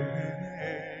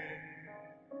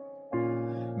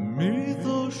 মৃত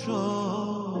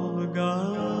সব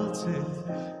গাছে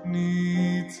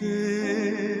নিচে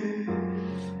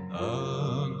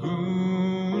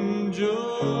আগুন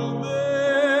জ্বলবে,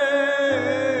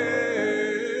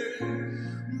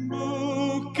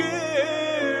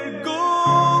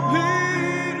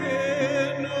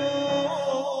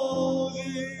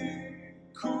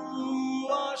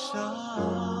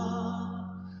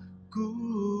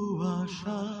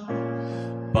 কুয়াশা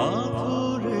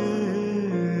পাথরের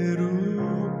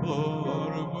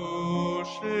উপর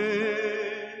বসে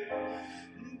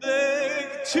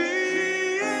দেখছি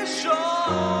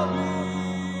সবই,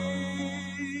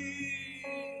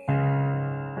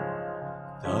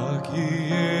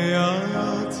 তাকিয়ে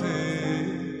আছে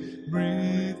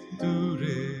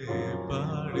মৃত্যুরে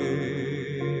পারে।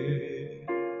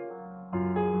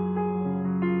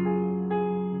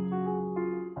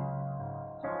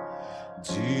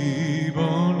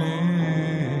 জীবনে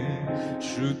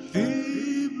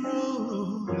সুতীব্র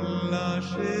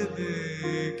উল্লাসে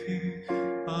দেখি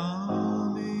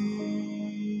আমি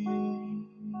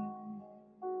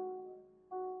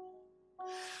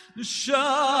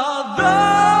সাদা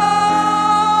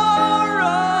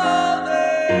রাতে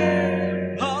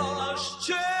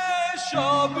ভাসছে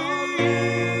সবই,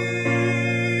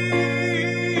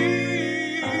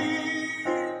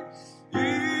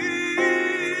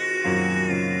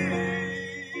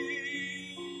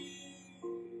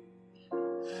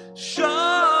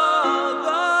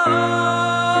 সাদা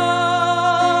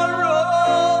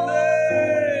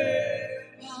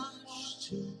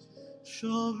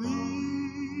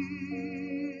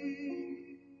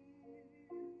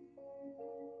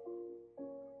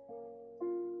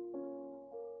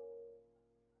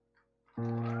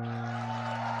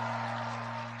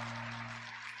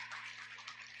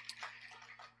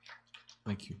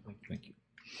থ্যাংক ইউ, থ্যাংক ইউ।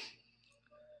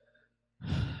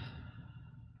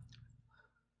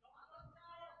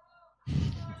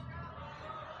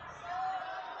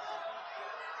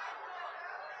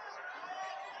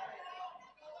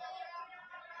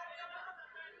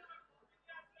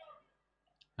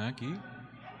 হ্যাঁ, কি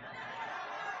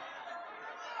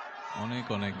অনেক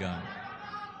অনেক গান,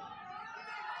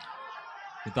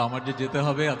 কিন্তু আমার যে যেতে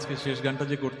হবে, আজকে শেষ গানটা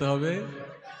যে করতে হবে।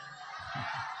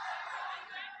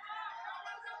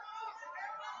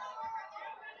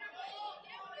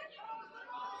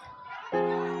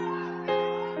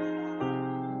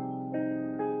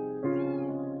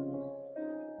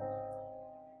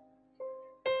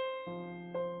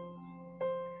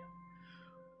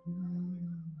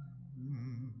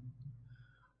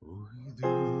 ওই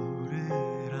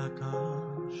দূরের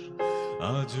আকাশ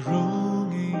আজ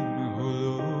রঙিন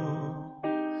হলো,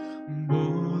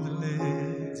 বদলে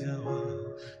যাওয়া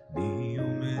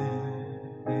নিয়মে,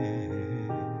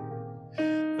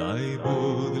 তাই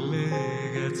বদলে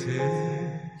গেছে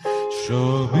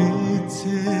সব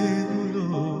ইচ্ছেগুলো,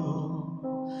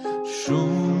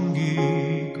 সঙ্গী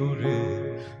করে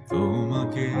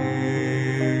তোমাকে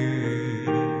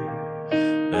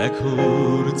দেখো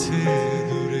উড়ছে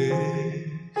দূরে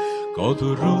কত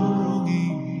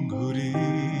রঙিন ঘুড়ি,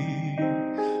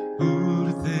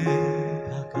 উড়তে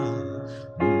থাকা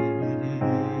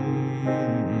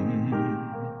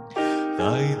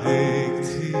তাই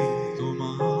দেখছি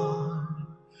তোমার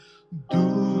দু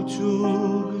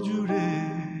চোখ জুড়ে,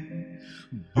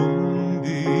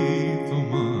 বন্দি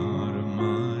তোমার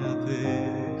মায়াতে,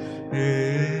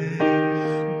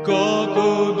 কত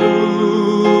দূর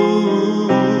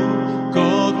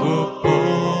কত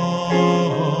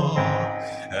পথ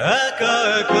একা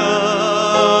একা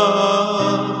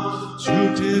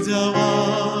ছুটে যাওয়া,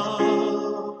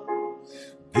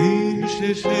 দিন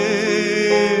শেষে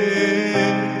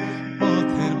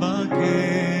পথের বাঁকে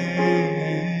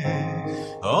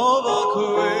অবাক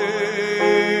হয়ে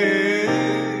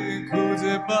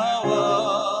খুঁজে পাওয়া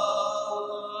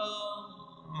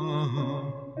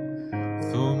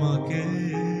তোমাকে,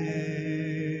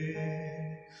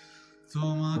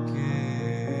 তোমাকে,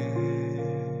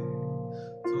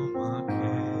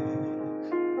 তোমাকে,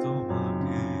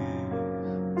 তোমাকে,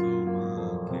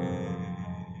 তোমাকে।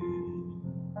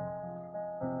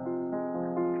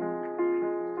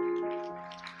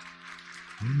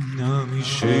 আমি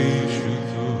সেই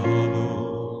শুধু হব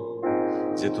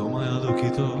যে তোমায়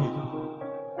আলোকিত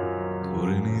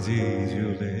করে নিজেই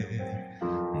জ্বলে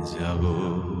যাব।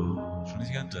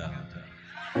 শুনেছি গানটা?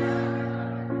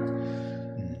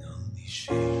 আমি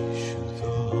সেই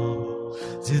শুধু হব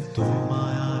যে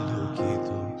তোমায় আলোকিত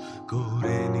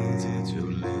করে নিজে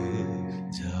জ্বলে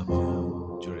যাব।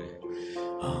 জোরে।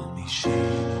 আমি সেই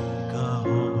নৌকা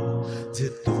হব যে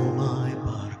তোমায়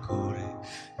পার করে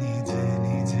নিজে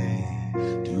নিজে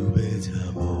ডুবে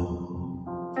যাব।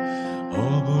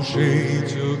 অবশ্যই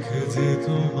চোখে যে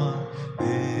তোমার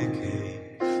দেখে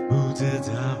বুঝে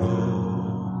যাব।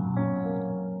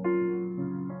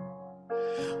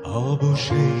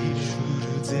 অবশ্যই সুর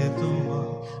যে তোমার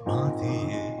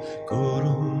মাতিয়ে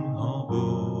করুণ হব।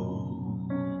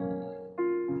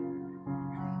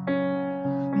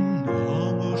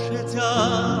 অবশ্যই চা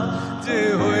যে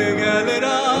হয়ে গেলে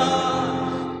না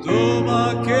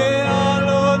তোমাকে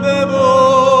আলো দেব।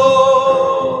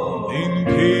 দিন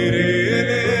ফিরে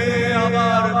এলে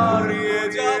আবার হারিয়ে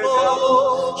যাব।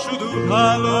 শুধু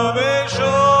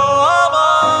ভালোবেসো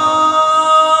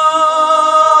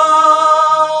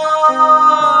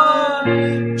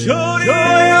ছড়িয়ে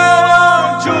আমার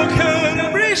চোখের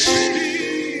বৃষ্টি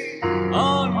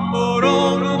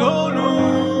আনবরণ ধনু।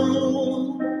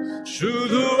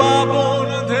 শুধু আপন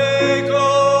থেকো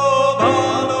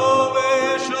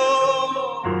ভালোবেসো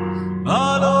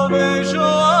ভালোবেসো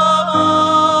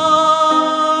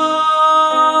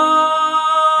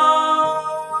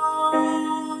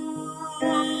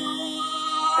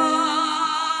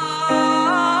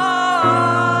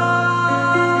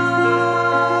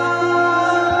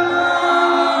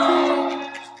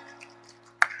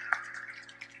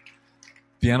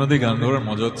পিয়ানো দিয়ে গান গাওয়ার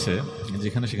মজা হচ্ছে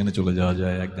যেখানে সেখানে চলে যাওয়া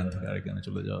যায়, এক গান থেকে আরেক গানে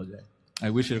চলে যাওয়া যায়। আই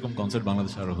উইশ এরকম কনসার্ট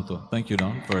বাংলাদেশে আরো হতো। Thank you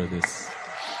Don for this.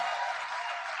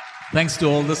 Thanks to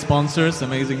all the sponsors,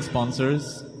 amazing sponsors.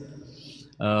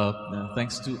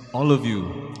 Thanks to all of you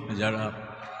যারা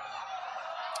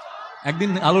একদিন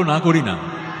আলো না করি না,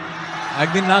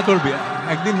 একদিন না করবি,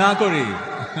 একদিন না করি।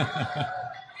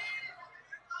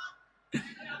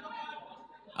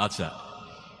 আচ্ছা,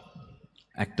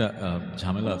 একটা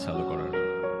ঝামেলা আছে আলো করার,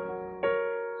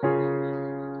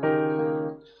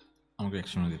 আমাকে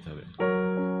একসঙ্গে দিতে হবে।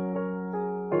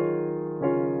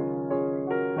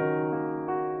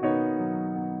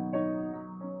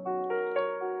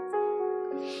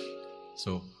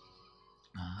 সো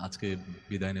আজকে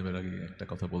বিদায় নেবার আগে একটা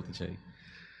কথা বলতে চাই,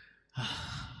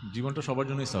 জীবনটা সবার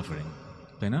জন্যই সাফারিং,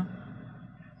 তাই না?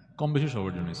 কম বেশি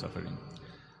সবার জন্যই সাফারিং।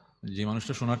 যে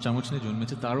মানুষটা সোনার চামচ নিয়ে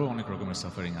জন্মেছে তারও অনেক রকমের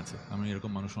সাফারিং আছে, আমি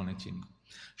এরকম মানুষ অনেক চিনি।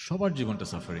 সবার জীবনটা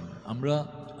সাফারিং। আমরা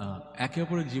একে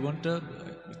অপরের জীবনটা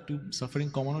একটু সাফারিং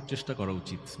কমানোর চেষ্টা করা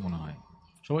উচিত মনে হয়।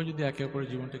 সবাই যদি একে অপরের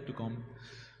জীবনটা একটু কম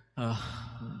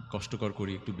কষ্টকর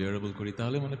করি, একটু বেয়ারেবল করি,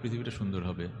 তাহলে মানে পৃথিবীটা সুন্দর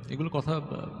হবে। এগুলো কথা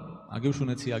আগেও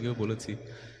শুনেছি, আগেও বলেছি,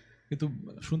 কিন্তু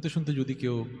শুনতে শুনতে যদি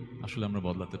কেউ আসলে আমরা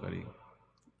বদলাতে পারি,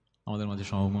 আমাদের মাঝে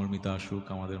সহমর্মিতা আসুক,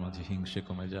 আমাদের মাঝে হিংসে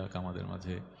কমে যাক, আমাদের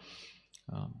মাঝে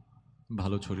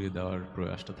ভালো ছড়িয়ে দেওয়ার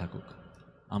প্রয়াসটা থাকুক।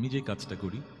 আমি যে কাজটা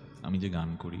করি, আমি যে গান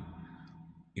করি,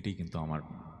 এটাই কিন্তু আমার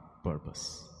পারপাস।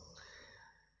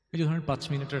 এই যে ধরেন 5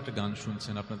 মিনিটের একটা গান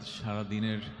শুনছেন, আপনাদের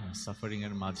সারাদিনের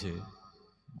সাফারিংয়ের মাঝে,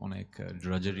 অনেক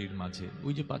ড্রাজারির মাঝে,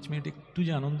 ওই যে 5 মিনিট একটু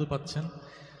যে আনন্দ পাচ্ছেন,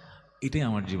 এটাই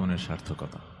আমার জীবনের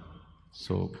সার্থকতা।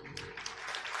 সো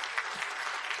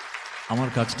আমার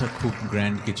কাজটা খুব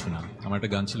গ্র্যান্ড কিছু না। আমার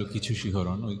একটা গান ছিল কিছু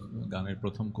শিহরণ, ওই গানের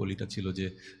প্রথম কলিটা ছিল যে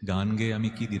গান গেয়ে আমি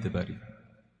কি দিতে পারি।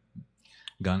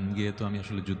 গান গেয়ে তো আমি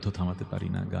আসলে যুদ্ধ থামাতে পারি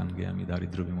না, গান গেয়ে আমি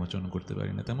দারিদ্র্য বিমোচন করতে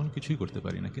পারি না, তেমন কিছুই করতে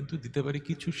পারি না, কিন্তু দিতে পারি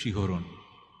কিছু শিহরণ,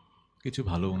 কিছু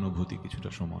ভালো অনুভূতি, কিছুটা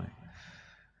সময়।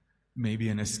 Maybe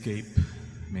an escape,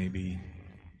 maybe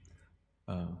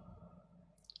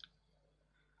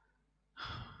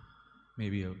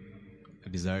maybe a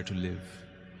desire to live,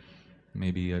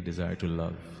 maybe a desire to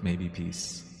love, maybe peace.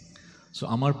 So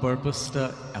আমার পারপাসটা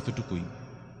এতটুকুই।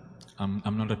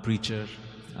 I'm not a preacher,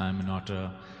 I'm not a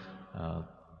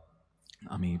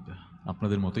আমি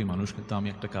আপনাদের মতোই মানুষ, কিন্তু আমি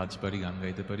একটা কাজ পারি, গান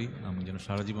গাইতে পারি। আমি যেন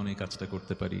সারা জীবন এই কাজটা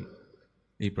করতে পারি,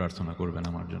 এই প্রার্থনা করবেন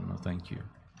আমার জন্য। Thank you.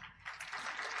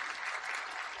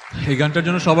 এই গানটার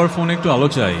জন্য সবার ফোনে একটু আলো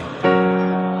চাই।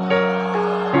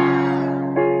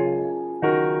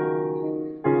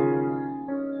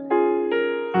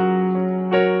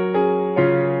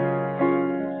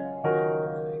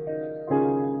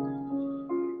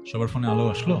 সবার ফোনে আলো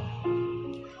আসলো?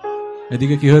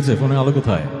 এদিকে কি হয়েছে? ফোনে আলো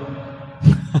কোথায়?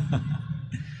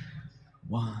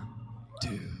 1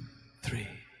 2 3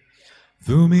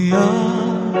 তুমি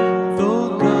তো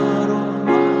কারণ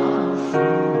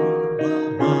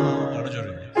আরো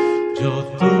জোরে।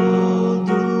 যত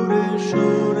দূরে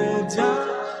সরে যা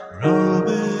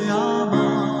রবে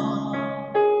আমার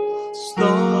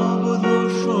স্তব্ধ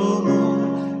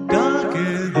সময়টাকে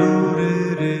দূরে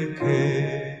রেখে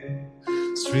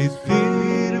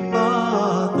স্মৃতির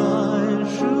পাতায়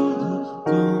শুধু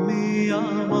তুমি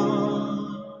আমার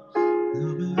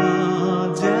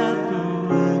আজ এত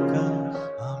একা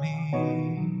আমি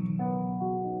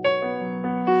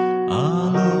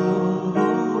আলো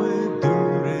হয়ে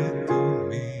দূরে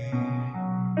তুমি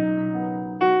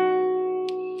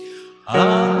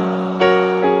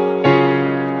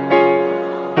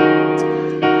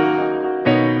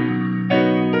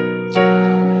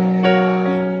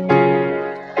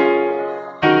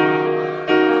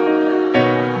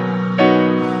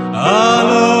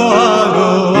আলো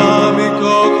আলো আমি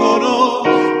কখনো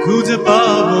খুঁজে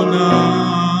পাবো না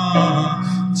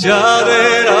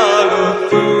যাদের আলো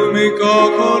তুমি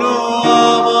কখনো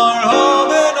আমার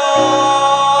হবে না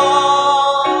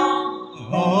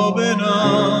হবে না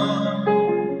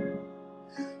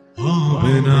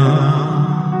হবে না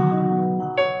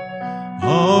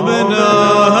হবে না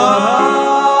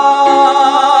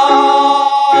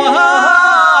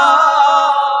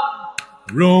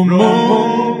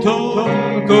রোমন্থন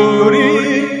করি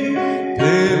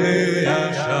ফেলে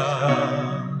আসা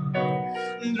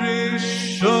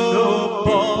দৃশ্যপট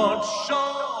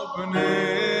স্বপ্নে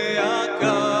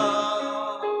আঁকা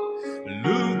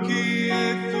লুকিয়ে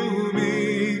তুমি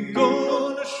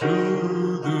কোন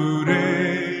সুদূরে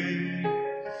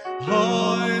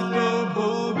হয়তো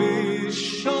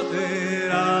ভবিষ্যতের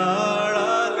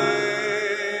আড়ালে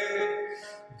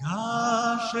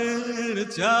ঘাসের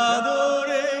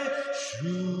চাদরে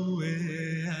শুয়ে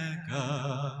একা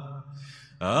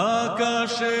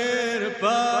আকাশের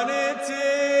পানে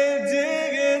চেয়ে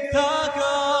জেগে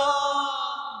থাকা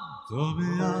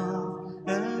তবে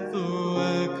এত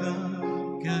একা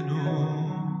কেন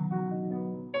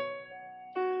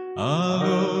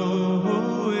আলো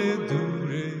হয়ে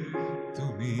দূরে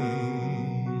তুমি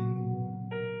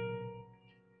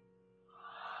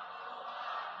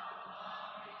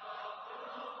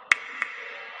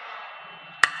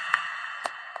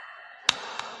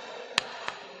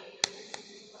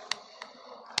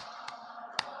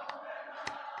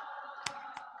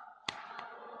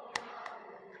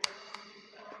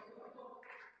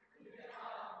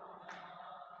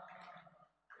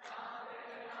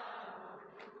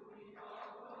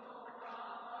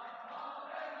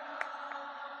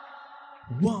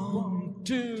 1,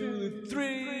 2,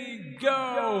 3, go!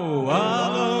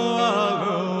 আলো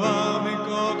আলো আমি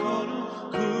কখনো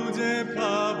খুঁজে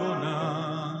পাবো না,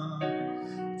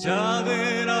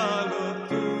 চাঁদের আলো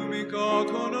তুমি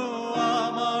কখনো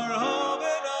আমার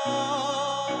হবে না।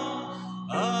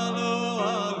 আলো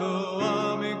আলো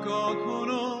আমি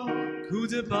কখনো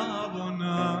খুঁজে পাবো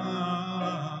না,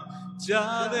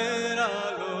 চাঁদের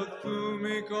আলো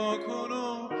তুমি কখনো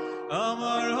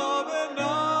আমার হবে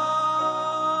না।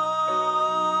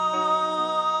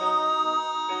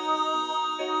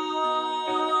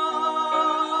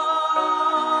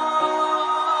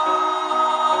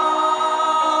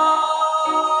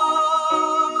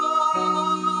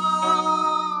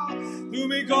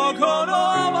 তুমি কখনো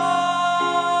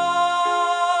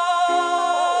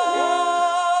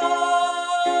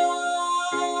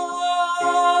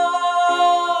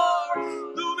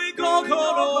তুমি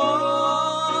কখনো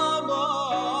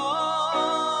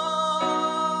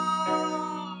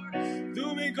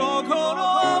তুমি কখনো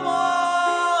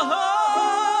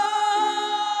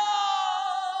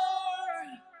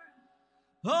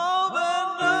হবে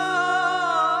না।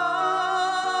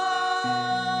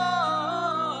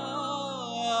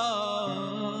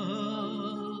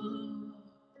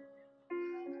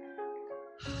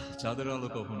 চাঁদের আলো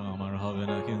কখনো আমার হবে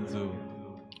না, কিন্তু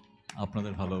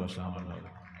আপনাদের ভালোবাসা আমার হবে।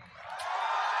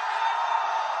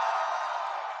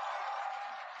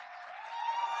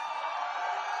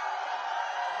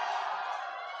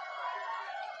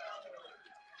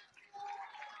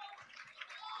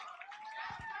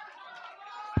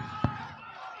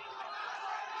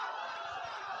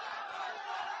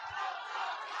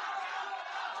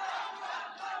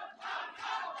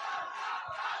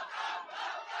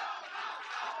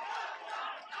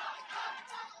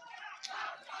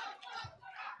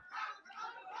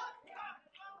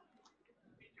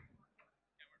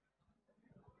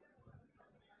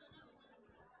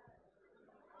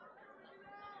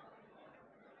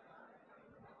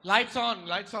 Lights on,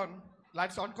 lights on,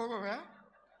 lights on করবো ভাইয়া।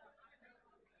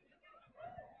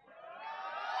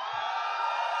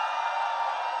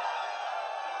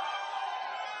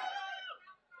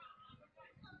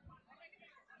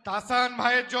 তাহসান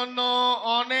ভাইয়ের জন্য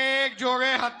অনেক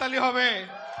জোরে হাততালি হবে,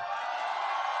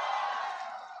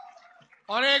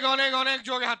 অনেক অনেক অনেক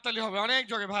জোরে হাততালি হবে, অনেক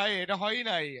জোরে ভাই, এটা হয়ই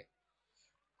নাই।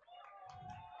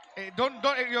 Don't,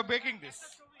 you're breaking this,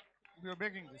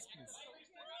 please.